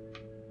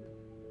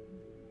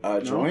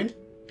 Join?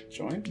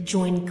 Join?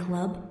 Join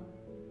club.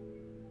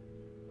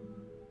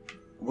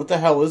 What the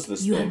hell is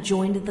this You thing? have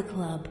joined the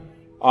club.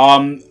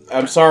 I'm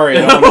sorry.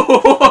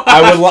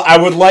 I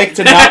would like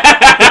to not.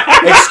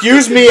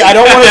 Excuse me. I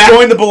don't want to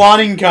join the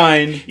belonging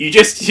kind. You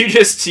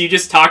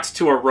just talked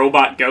to a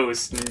robot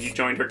ghost and you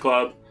joined her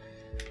club.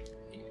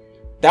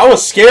 That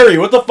was scary.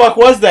 What the fuck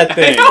was that I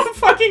thing? don't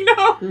fucking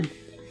know.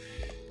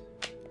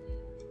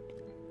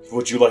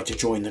 Would you like to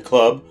join the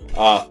club?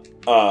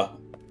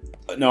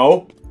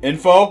 No.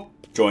 Info?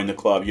 Join the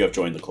club. You have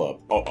joined the club.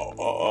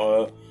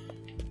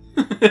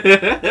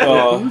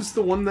 Who's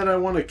the one that I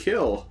want to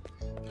kill?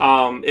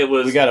 It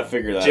was We gotta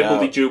figure that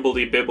Jibbledy out.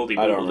 Jubbledy Bibbledy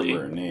I don't remember Bibbledy.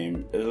 her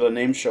name. Does the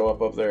name show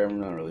up there? I'm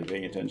not really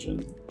paying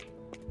attention.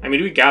 I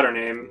mean, we got her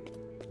name.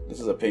 This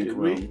is a pink Did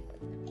we? room.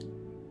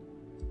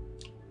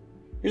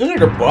 You're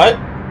looking at her butt?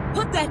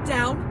 Put that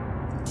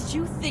down! Did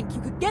you think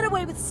you could get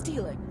away with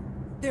stealing?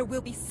 There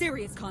will be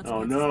serious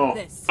consequences no. for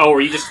this. Oh,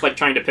 were you just like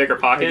trying to pick her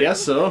I pocket?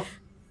 guess so.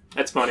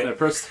 That's funny. I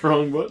pressed the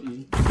wrong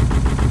button.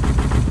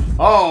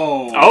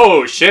 Oh!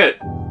 Oh, shit.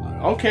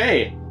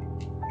 Okay.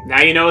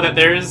 Now you know that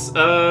there's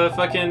a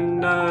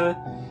fucking,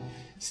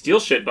 steal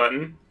shit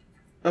button.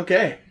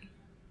 Okay.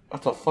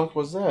 What the fuck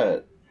was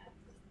that?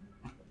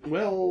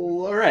 Well,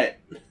 alright.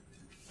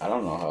 I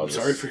don't know how.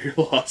 Sorry for your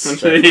loss.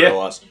 Sorry for your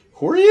loss.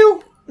 Who are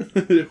you?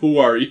 Who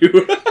are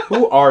you?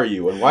 Who are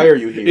you, and why are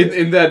you here?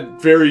 In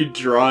that very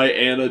dry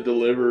Anna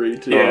delivery,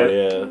 too. Oh,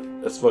 yeah.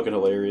 That's fucking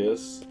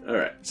hilarious.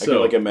 Alright, I can,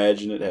 like,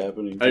 imagine it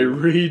happening. I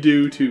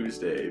redo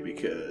Tuesday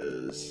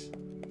because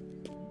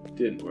it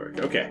didn't work.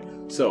 Okay,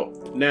 so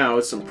now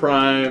it's some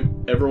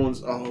Prime.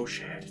 Everyone's... Oh,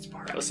 shit, it's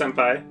part Oh,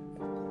 senpai.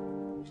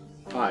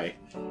 Hi,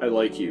 I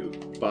like you.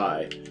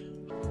 Bye.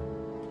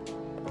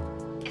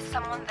 Is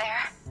someone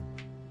there?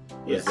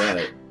 Yes,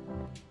 that.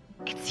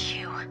 It's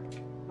you.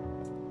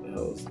 The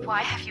hell is that?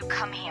 Why have you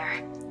come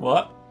here?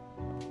 What?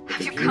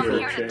 Have you come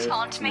here to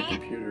taunt me?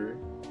 Computer.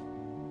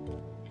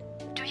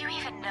 Do you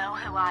even know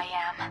who I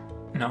am?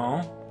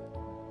 No.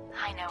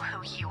 I know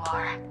who you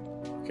are.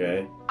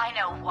 Okay. I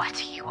know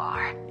what you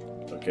are.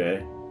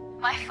 Okay.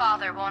 My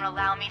father won't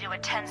allow me to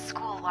attend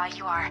school while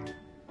you are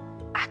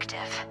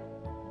active.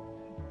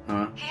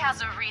 Huh? He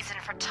has a reason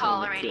for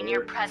tolerating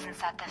your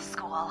presence at this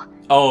school.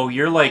 Oh,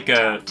 you're like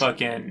a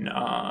fucking,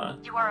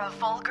 You are a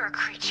vulgar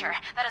creature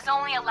that is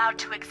only allowed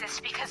to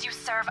exist because you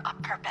serve a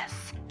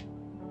purpose.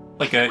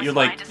 like a, you're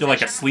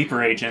like a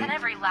sleeper agent. And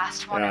every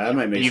last one Yeah, of that you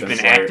might make You've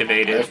sense. been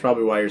activated. That's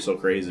probably why you're so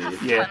crazy.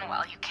 have Yeah. fun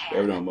while you You can.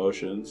 have no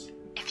emotions.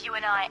 If you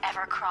and I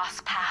ever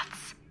cross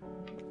paths,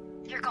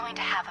 you're going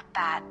to have a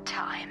bad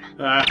time.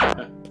 Ah, Have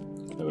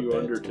a you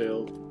bad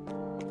Undertale.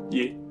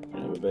 Yeah.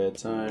 Have a bad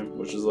time,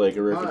 which is like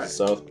a reference to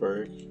South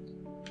Park.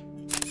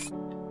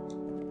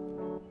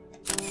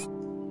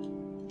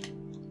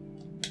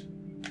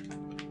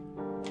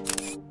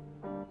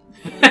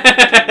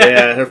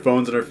 Yeah, her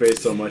phone's in her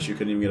face so much you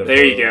couldn't even get a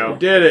There you photo. go.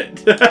 Did it!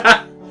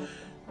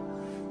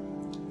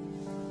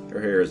 Her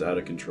hair is out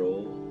of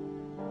control.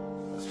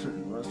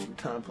 Spends most of her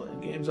time playing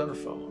games on her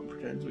phone.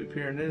 Pretends to be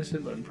pure and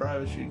innocent, but in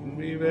private she can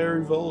be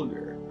very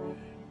vulgar.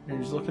 And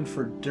he's looking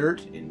for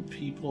dirt in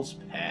people's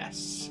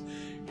pasts.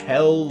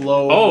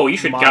 Hello, Oh, you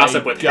should my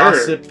gossip with her.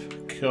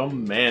 gossip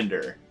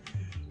commander.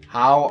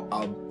 How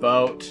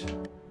about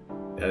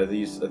I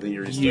think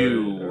you restarted.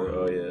 You.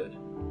 Oh yeah.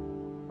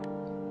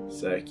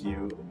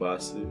 Sakyu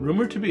Obasu.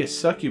 rumored to be a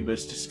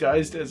succubus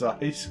disguised as a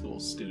high school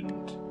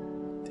student?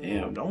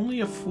 Damn. And only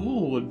a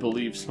fool would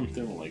believe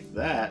something like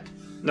that.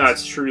 No,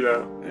 it's true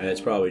though. Yeah, it's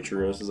probably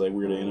true. This is like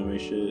weird anime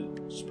shit.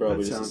 It's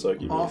probably That just a sounds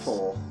succubus.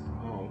 awful.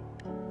 Oh.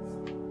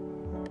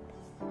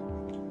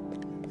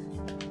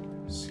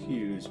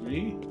 Excuse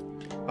me.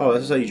 Oh,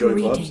 this is how you join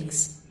clubs?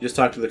 Greetings. You just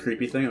talk to the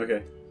creepy thing?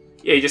 Okay.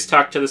 Yeah, you just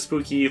talk to the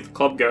spooky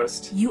club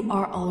ghost. You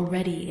are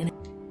already in.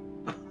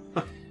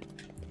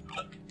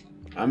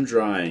 I'm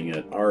drawing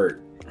an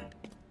art.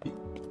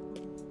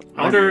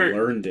 I wonder I'm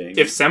learning.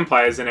 if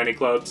Senpai is in any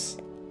clubs.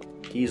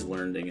 He's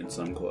learning in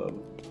some club.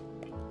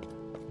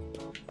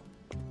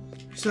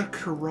 Is that a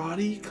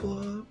karate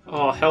club?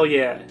 Oh, hell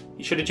yeah.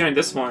 You should have joined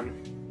this one.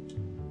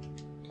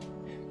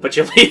 But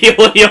you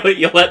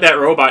let that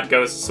robot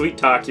ghost sweet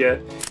talk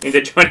you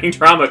into joining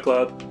Drama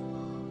Club.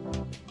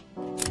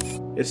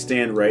 It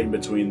stand right in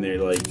between their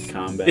like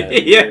combat.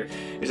 Yeah.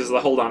 It's just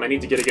like, hold on, I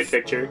need to get a good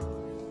picture.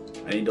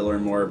 I need to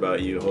learn more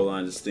about you. Hold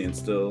on, just stand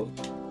still.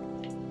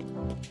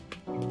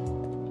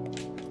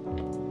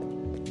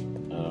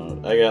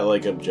 I got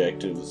like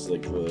objectives,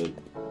 like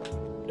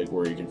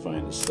where you can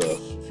find the stuff.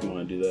 If you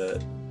want to do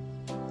that.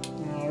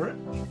 Alright.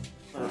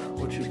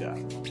 What you got?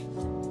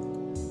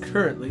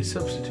 Currently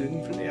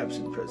substituting for the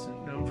absent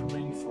president, known for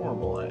being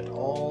formal at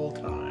all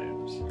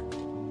times.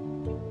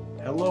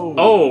 Hello.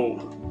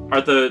 Oh,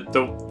 are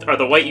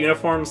the white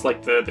uniforms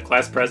like the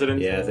class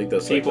president? Yeah, I think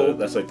that's People,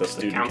 like the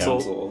student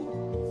council.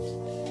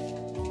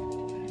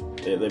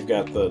 Yeah, they've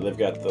got the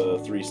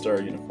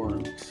 3-star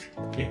uniforms.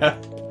 Yeah.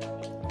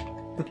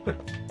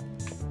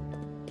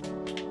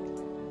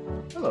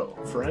 Hello,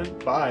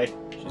 friend. Bye.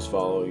 She's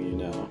following you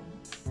now.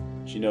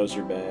 She knows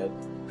you're bad.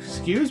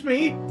 Excuse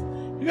me?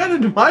 You got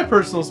into my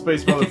personal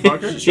space,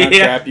 motherfucker. She's trying to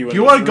trap you in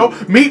You this want to go?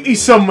 room. Meet me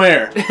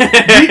somewhere.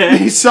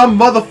 Meet me some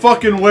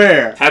motherfucking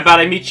where. How about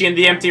I meet you in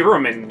the empty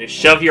room and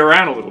shove you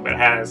around a little bit,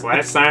 as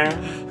last time?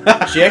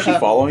 Is she actually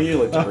following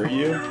you, like to hurt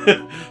you?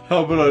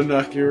 How about I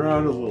knock you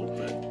around a little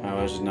bit? How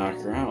about I just knock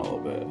her around a little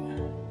bit?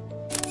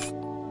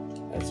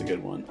 That's a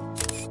good one.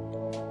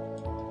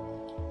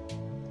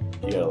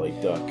 You gotta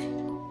like duck.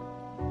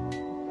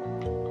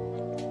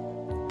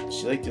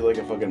 She like do like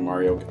a fucking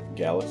Mario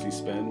Galaxy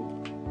spin.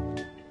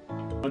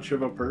 Much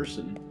of a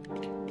person.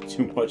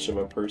 Too much of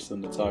a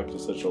person to talk to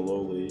such a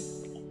lowly.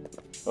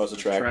 Oh, it's a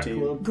track team.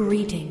 club.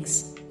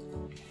 Greetings.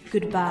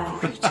 Goodbye.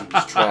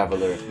 Greetings,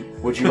 traveler.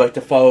 Would you like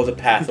to follow the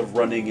path of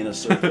running in a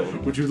circle?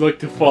 Would you like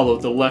to follow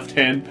the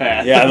left-hand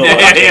path? Yeah, the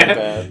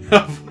left-hand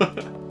path.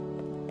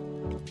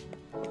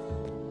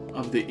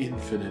 Of the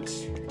infinite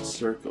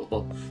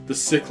circle. The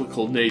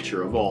cyclical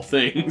nature of all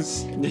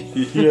things.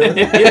 Yeah.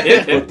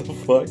 What the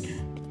fuck?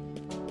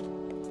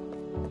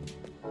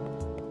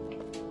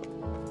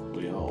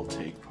 We all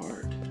take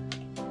part.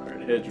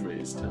 Alright, hedge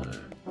maze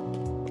time.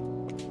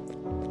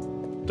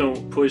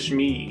 Don't push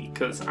me,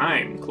 cause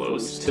I'm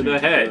close to the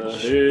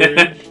hedge.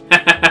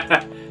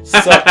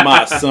 Sup,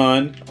 my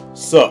son.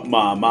 Sup,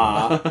 my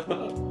ma.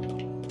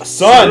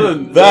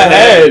 Son, the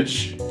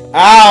hedge.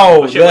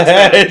 Ow, shit, the what's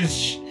that?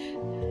 hedge.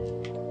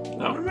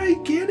 What am I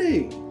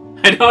getting?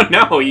 I don't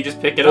know. You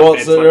just pick it Well, up.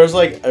 And so there's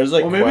like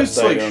Well, maybe quest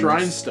it's like items.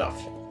 shrine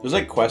stuff. There's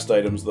like quest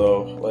items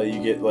though. Like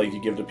you get you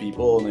give to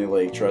people and they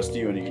like trust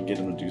you and you can get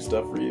them to do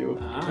stuff for you.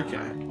 Okay.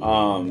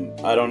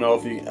 I don't know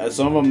if you.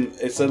 Some of them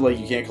it said like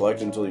you can't collect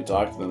them until you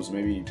talk to them. So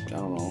maybe I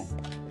don't know.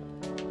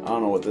 I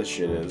don't know what this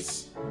shit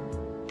is.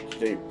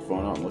 Take your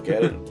phone out and look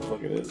at it. What the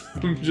fuck it is?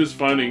 I'm just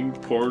finding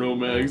porno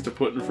mags to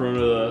put in front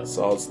of the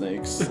Solid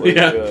snakes. put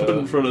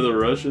in front of the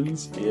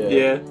Russians.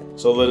 Yeah.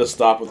 So let us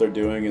stop what they're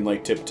doing and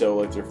like tiptoe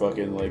like they're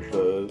fucking like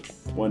the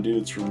one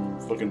dude's from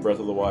fucking Breath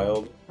of the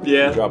Wild.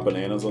 Yeah. They drop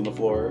bananas on the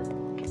floor.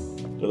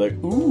 They're like,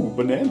 ooh,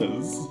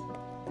 bananas.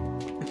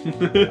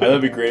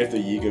 That'd be great if the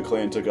Yiga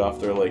clan took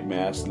off their like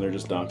masks and they're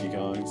just Donkey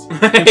Kongs.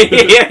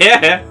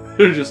 Yeah.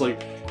 They're just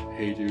like,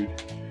 hey dude,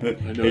 I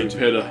know Hey, you've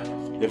had a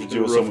You have to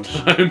deal with so much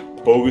time.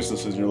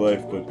 bogusness in your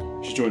life, but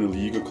you should join the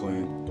Yiga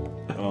clan.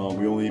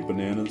 We only eat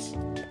bananas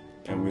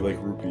and we like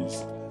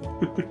rupees.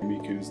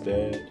 Miku's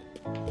dad,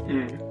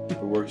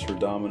 who works for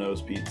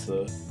Domino's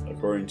Pizza,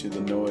 according to the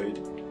Noid.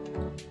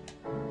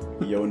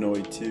 Yo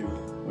Noid 2,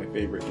 my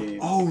favorite game.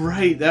 Oh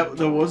right, that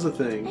was a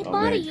thing. I Oh,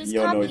 bought a man, used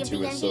Yo copy Noid of 2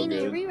 the is so Yandere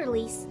good.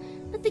 re-release,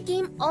 but the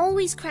game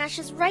always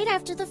crashes right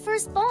after the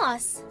first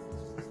boss.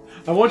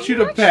 I want you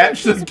I'm to not patch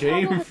sure if the there's a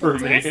problem game with for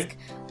the me. disc,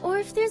 or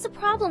if there's a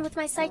problem with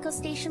my Psycho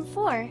Station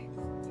 4.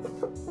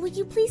 Would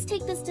you please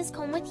take this disc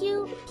home with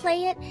you,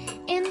 play it,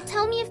 and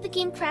tell me if the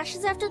game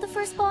crashes after the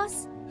first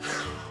boss?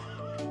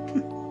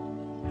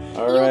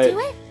 Alright, You'll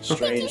do it? strange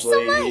Thank you so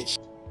lady. much.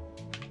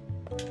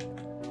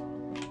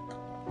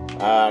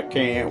 I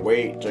can't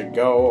wait to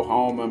go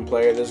home and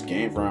play this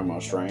game from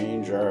a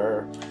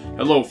stranger.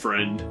 Hello,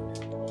 friend.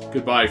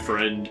 Goodbye,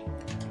 friend.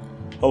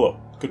 Hello,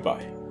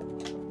 goodbye.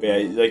 But yeah,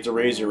 like to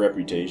raise your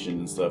reputation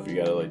and stuff, you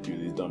gotta like do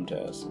these dumb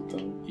tasks with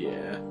them.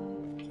 Yeah.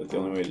 Is that the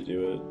only way to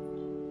do it?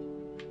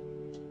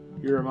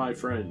 You're my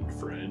friend,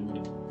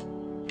 friend.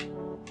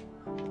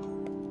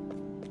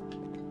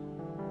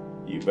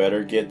 You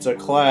better get to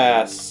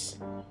class.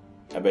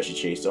 I bet she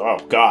chased her. Oh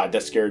god,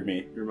 that scared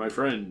me. You're my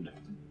friend.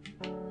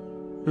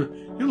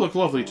 You look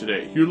lovely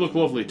today. You look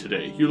lovely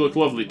today. You look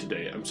lovely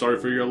today. I'm sorry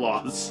for your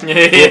loss.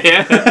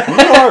 Yeah. Who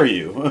are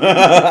you?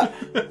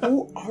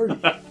 Who are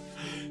you?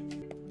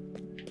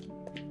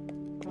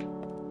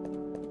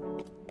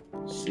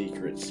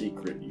 Secret,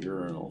 secret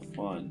urinal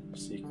fun.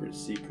 Secret,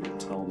 secret,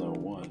 tell no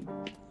one.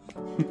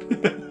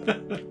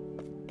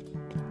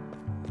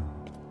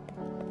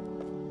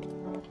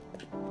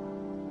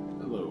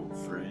 Hello,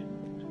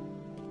 friend.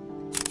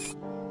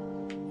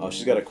 Oh,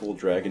 she's got a cool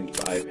dragon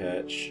eye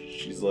patch.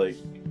 She's like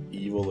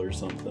evil or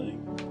something.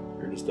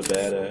 Or just a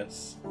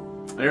badass.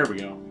 There we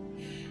go.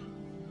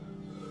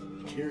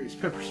 Carries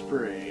pepper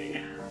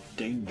spray.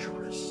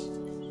 Dangerous.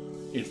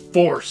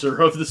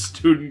 Enforcer of the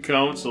student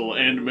council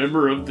and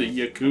member of the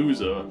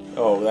Yakuza.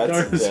 Oh,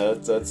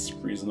 that's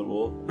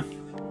reasonable.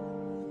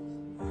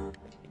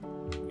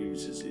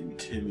 Uses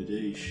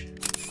intimidation.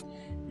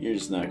 You're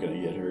just not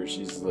gonna get her.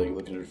 She's like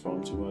looking at her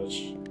phone too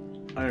much.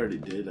 I already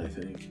did, I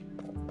think.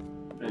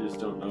 I just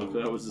don't know if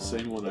that was the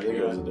same one I I think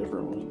it was a got.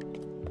 different one.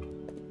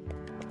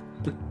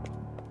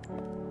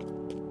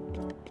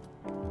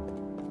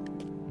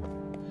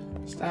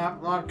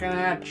 Stop looking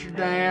at your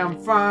damn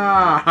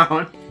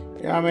phone!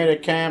 You want me to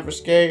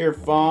confiscate your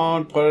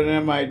phone, put it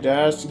in my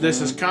desk?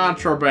 This is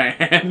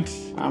contraband.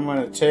 I'm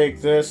gonna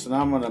take this and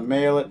I'm gonna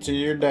mail it to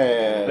your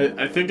dad.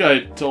 I think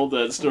I told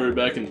that story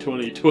back in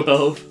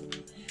 2012.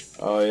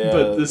 Oh yeah.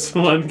 But this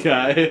one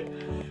guy,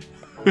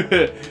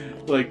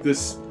 like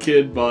this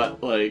kid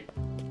bought like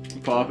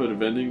pop at a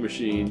vending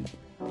machine,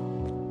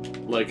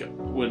 like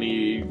when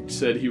he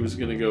said he was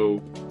gonna go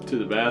to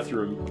the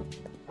bathroom,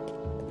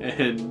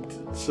 and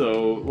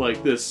so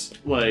like this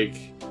like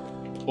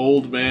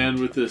old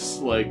man with this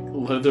like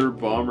leather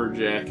bomber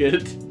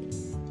jacket,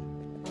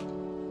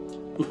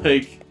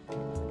 like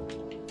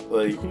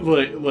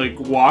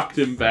walked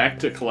him back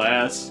to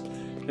class,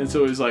 and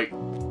so he's like.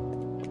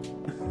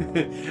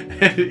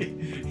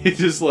 He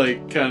just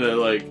like kind of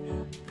like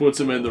puts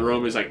him in the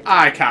room. He's like,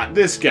 I caught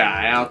this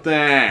guy out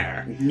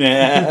there.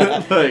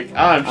 Like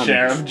I'm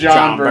Sheriff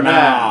John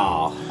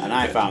Bernal, and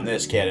I found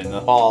this kid in the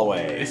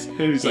hallways. and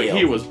he's like,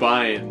 he was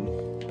buying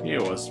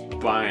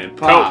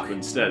pop Coke.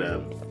 instead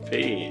of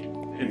peeing.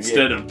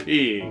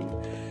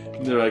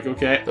 And they're like,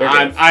 okay, They're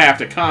I have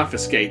to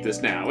confiscate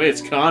this now.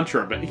 It's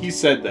contraband. He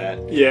said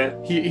that. Yeah.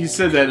 He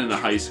said that in a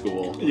high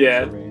school.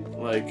 Yeah.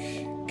 Like,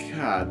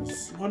 God,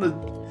 what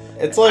a.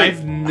 It's like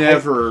I've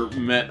never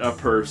met a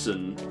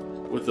person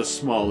with a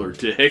smaller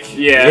dick.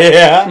 Yeah.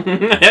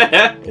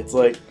 Yeah. It's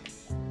like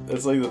the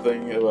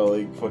thing about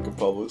like fucking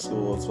public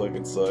school. It's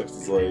fucking sucks.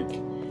 It's like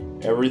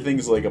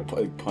everything's like a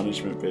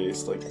punishment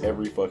based. Like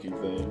every fucking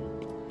thing.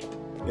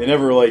 They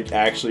never like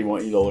actually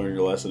want you to learn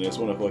your lesson. They just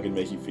want to fucking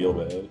make you feel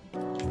bad.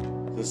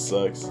 This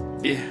sucks.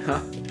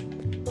 Yeah.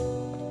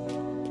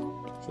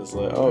 Just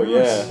like, oh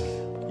yeah,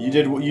 you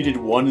did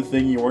one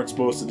thing you weren't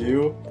supposed to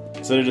do.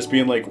 Instead of just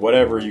being like,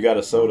 whatever, you got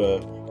a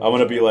soda. I'm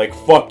gonna be like,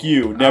 fuck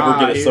you, never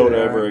get a soda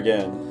ever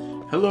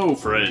again. Hello,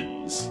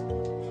 friends.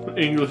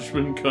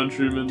 Englishmen,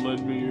 countrymen,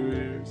 lend me your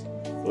ears.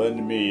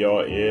 Lend me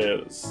your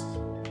ears.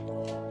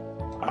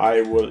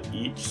 I will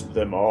eat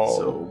them all.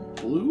 So,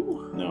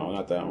 blue? No,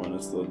 not that one.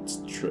 It's the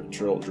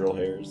drill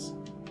hairs.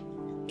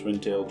 Twin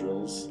tail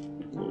drills.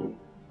 Blue.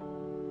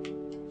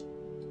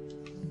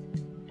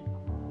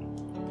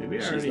 Maybe I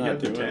She's already not have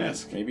the doing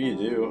task. it. Maybe you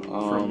do.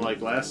 From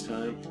like last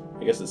time.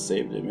 I guess it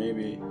saved it,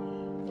 maybe.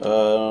 I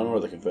don't know where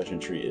the confession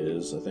tree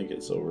is. I think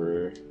it's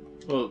over.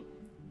 Well,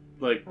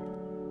 like,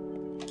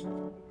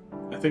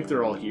 I think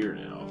they're all here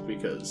now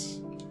because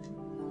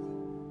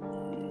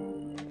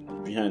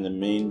behind the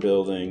main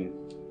building.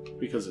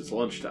 Because it's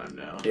lunchtime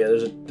now. Yeah,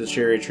 there's the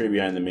cherry tree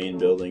behind the main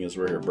building is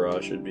where her bra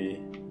should be.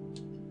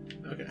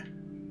 Okay.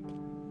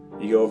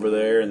 You go over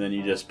there and then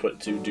you just put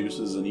 2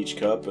 deuces in each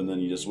cup and then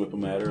you just whip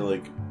them at her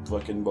like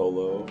fucking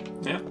Bolo.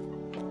 Yeah.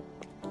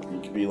 You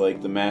could be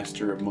like the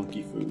master of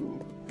monkey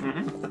food.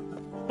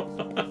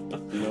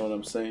 Mm-hmm. You know what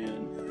I'm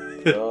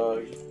saying?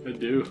 Dog. I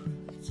do.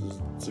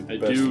 I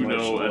best do martial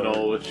know and art.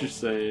 all what you're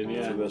saying,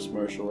 It's yeah. the best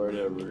martial art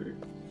ever.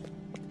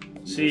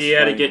 So you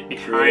gotta get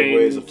behind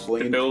ways of the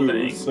flinging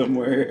building. poo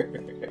somewhere.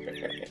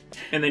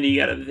 And then you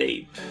gotta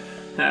vape.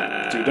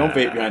 Dude, don't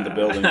vape behind the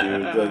building,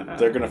 dude.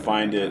 They're gonna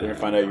find it. They're gonna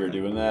find out you're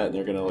doing that. And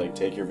they're gonna like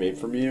take your vape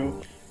from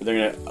you. But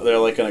they're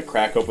like gonna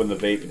crack open the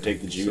vape and take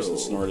the juice and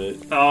snort it.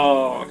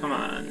 Oh, come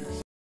on.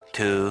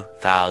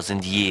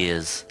 2,000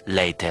 years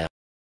later.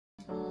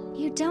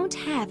 You don't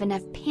have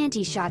enough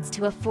panty shots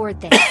to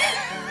afford this.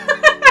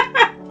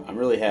 I'm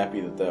really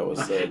happy that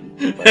was said.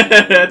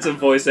 That's a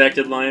voice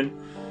acted line.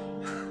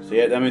 So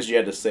yeah, that means you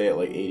had to say it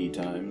like 80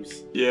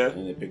 times. Yeah.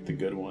 And they picked the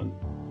good one.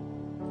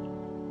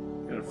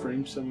 Gotta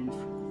frame someone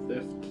for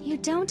theft. You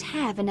don't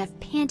have enough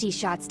panty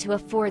shots to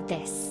afford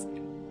this.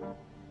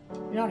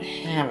 We don't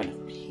have enough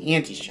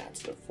panty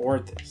shots to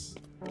afford this.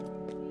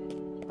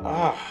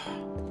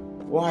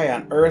 Why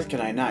on earth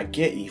can I not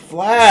get ye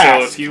flask?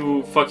 So if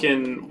you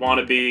fucking want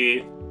to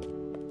be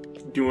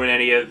doing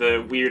any of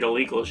the weird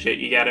illegal shit,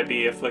 you gotta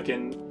be a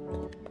fucking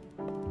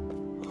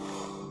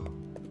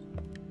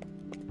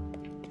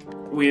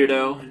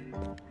weirdo.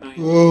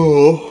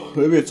 Oh,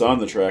 maybe it's on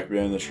the track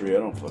behind the tree. I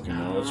don't fucking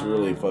know. It's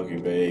really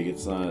fucking vague.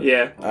 It's not.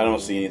 Yeah. I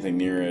don't see anything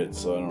near it,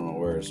 so I don't know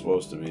where it's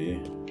supposed to be.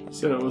 You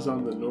said it was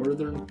on the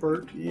northern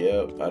part?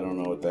 Yep, I don't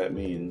know what that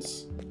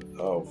means.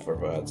 Oh, for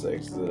God's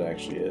sakes, is it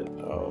actually it?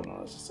 Oh no,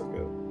 that's just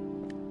like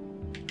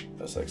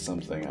that's like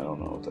something. I don't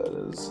know what that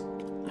is.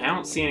 I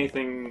don't see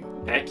anything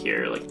back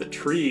here. Like the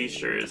tree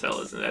sure as hell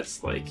isn't.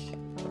 That's like.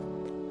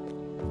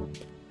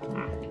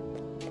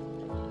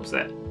 What's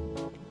that?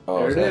 Oh,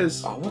 there it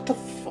is. Oh, what the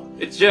fuck?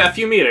 It's just a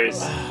few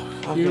meters.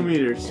 A few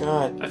meters.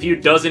 God. A few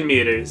dozen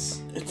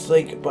meters. It's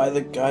like by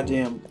the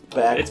goddamn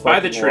back. It's by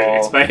the tree.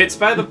 Wall. It's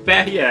by the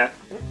back. Yeah.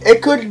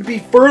 It couldn't be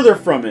further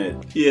from it.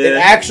 Yeah. It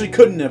actually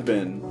couldn't have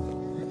been.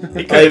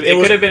 It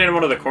could have been in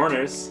one of the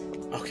corners.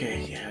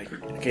 Okay, yeah.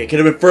 Okay, it could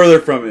have been further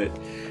from it.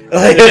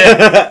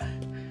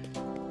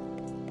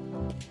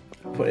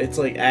 But it's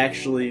like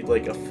actually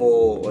like a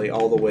full, like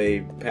all the way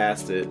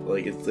past it.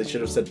 Like they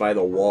should have said by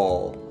the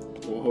wall.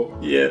 Whoa.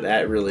 Yeah.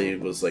 That really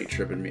was like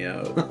tripping me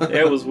out. Yeah,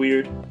 it was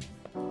weird.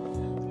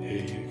 Hey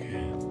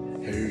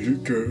again. Hey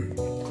again.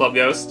 Club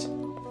Ghost.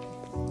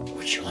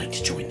 Would you like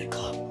to join the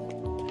club?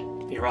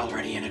 You're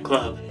already in a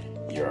club.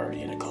 You're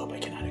already in a club. I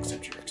cannot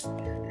accept your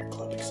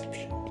club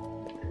exception.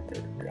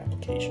 Your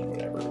application,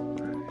 whatever. I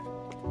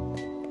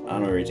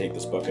don't know where you take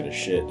this bucket of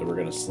shit that we're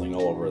gonna sling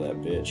all over that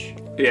bitch.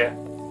 Yeah.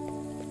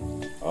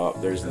 Oh,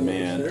 there's the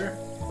man, There?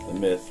 the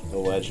myth, the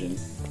legend.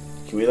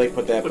 Can we like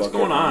put that What's bucket?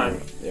 going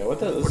on? Yeah,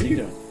 what is What are he you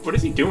doing? What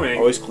is he doing?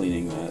 Always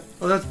cleaning that.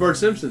 Oh, that's Bart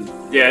Simpson.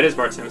 Yeah, it is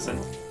Bart Simpson.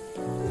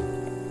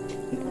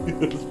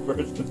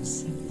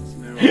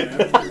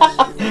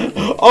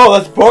 Oh,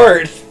 that's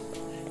Bart.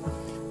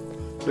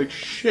 It's like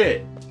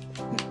shit.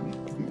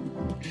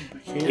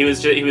 He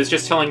was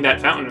just telling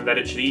that fountain that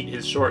it should eat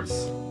his shorts.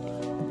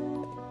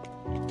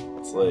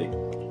 It's like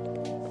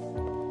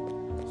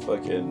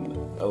fucking.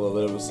 I love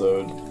that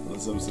episode. The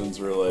Simpsons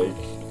were like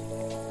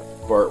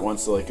Bart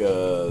wants like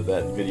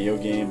that video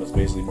game. It's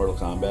basically Mortal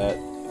Kombat.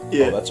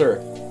 Yeah. Oh, that's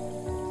her.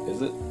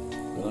 Is it?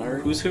 Not her?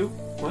 Who's who?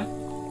 What?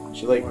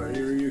 She like. Why are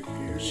you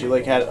here? She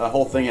like had a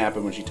whole thing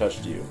happen when she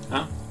touched you.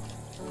 Huh?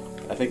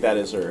 I think that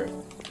is her.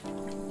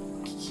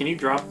 Can you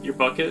drop your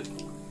bucket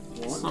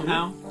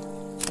somehow?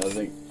 I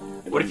think.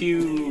 What if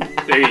you?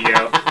 There you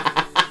go.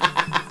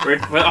 Where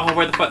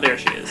the fuck? There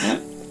she is.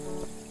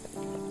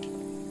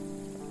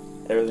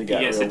 Everything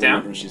got You real gonna sit weird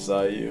down? when she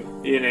saw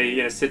you. You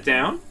gonna sit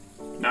down?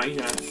 No, you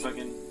gonna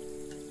fucking.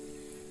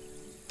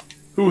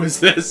 Who is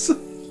this?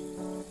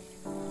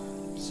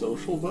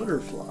 Social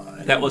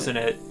butterfly. That wasn't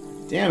it.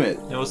 Damn it!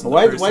 That wasn't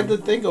Why the did person. the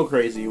thing go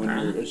crazy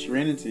when she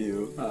ran into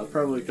you?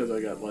 Probably because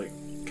I got like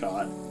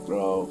caught.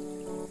 Bro,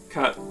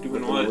 Caught doing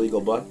with an what?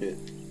 illegal bucket.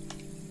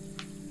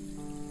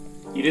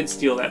 You did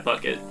steal that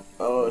bucket.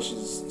 Oh,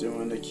 she's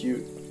doing the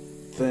cute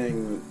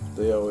thing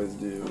that they always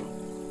do.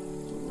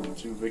 The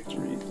 1-2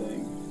 victory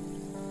thing.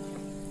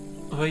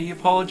 What are you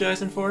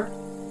apologizing for?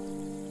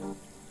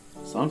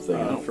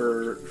 Something.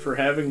 For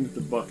having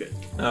the bucket.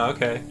 Oh,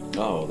 okay.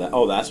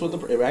 That's what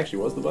it actually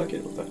was, the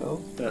bucket. What the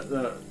hell?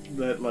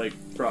 That like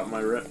brought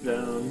my rep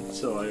down,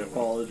 so I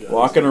apologize.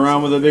 Walking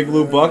around with a big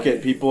blue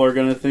bucket, people are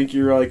gonna think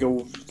you're like a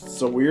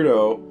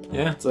weirdo.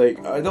 Yeah. It's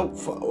like, I don't...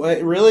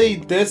 Really?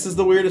 This is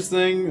the weirdest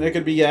thing that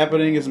could be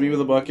happening, is me with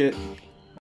a bucket?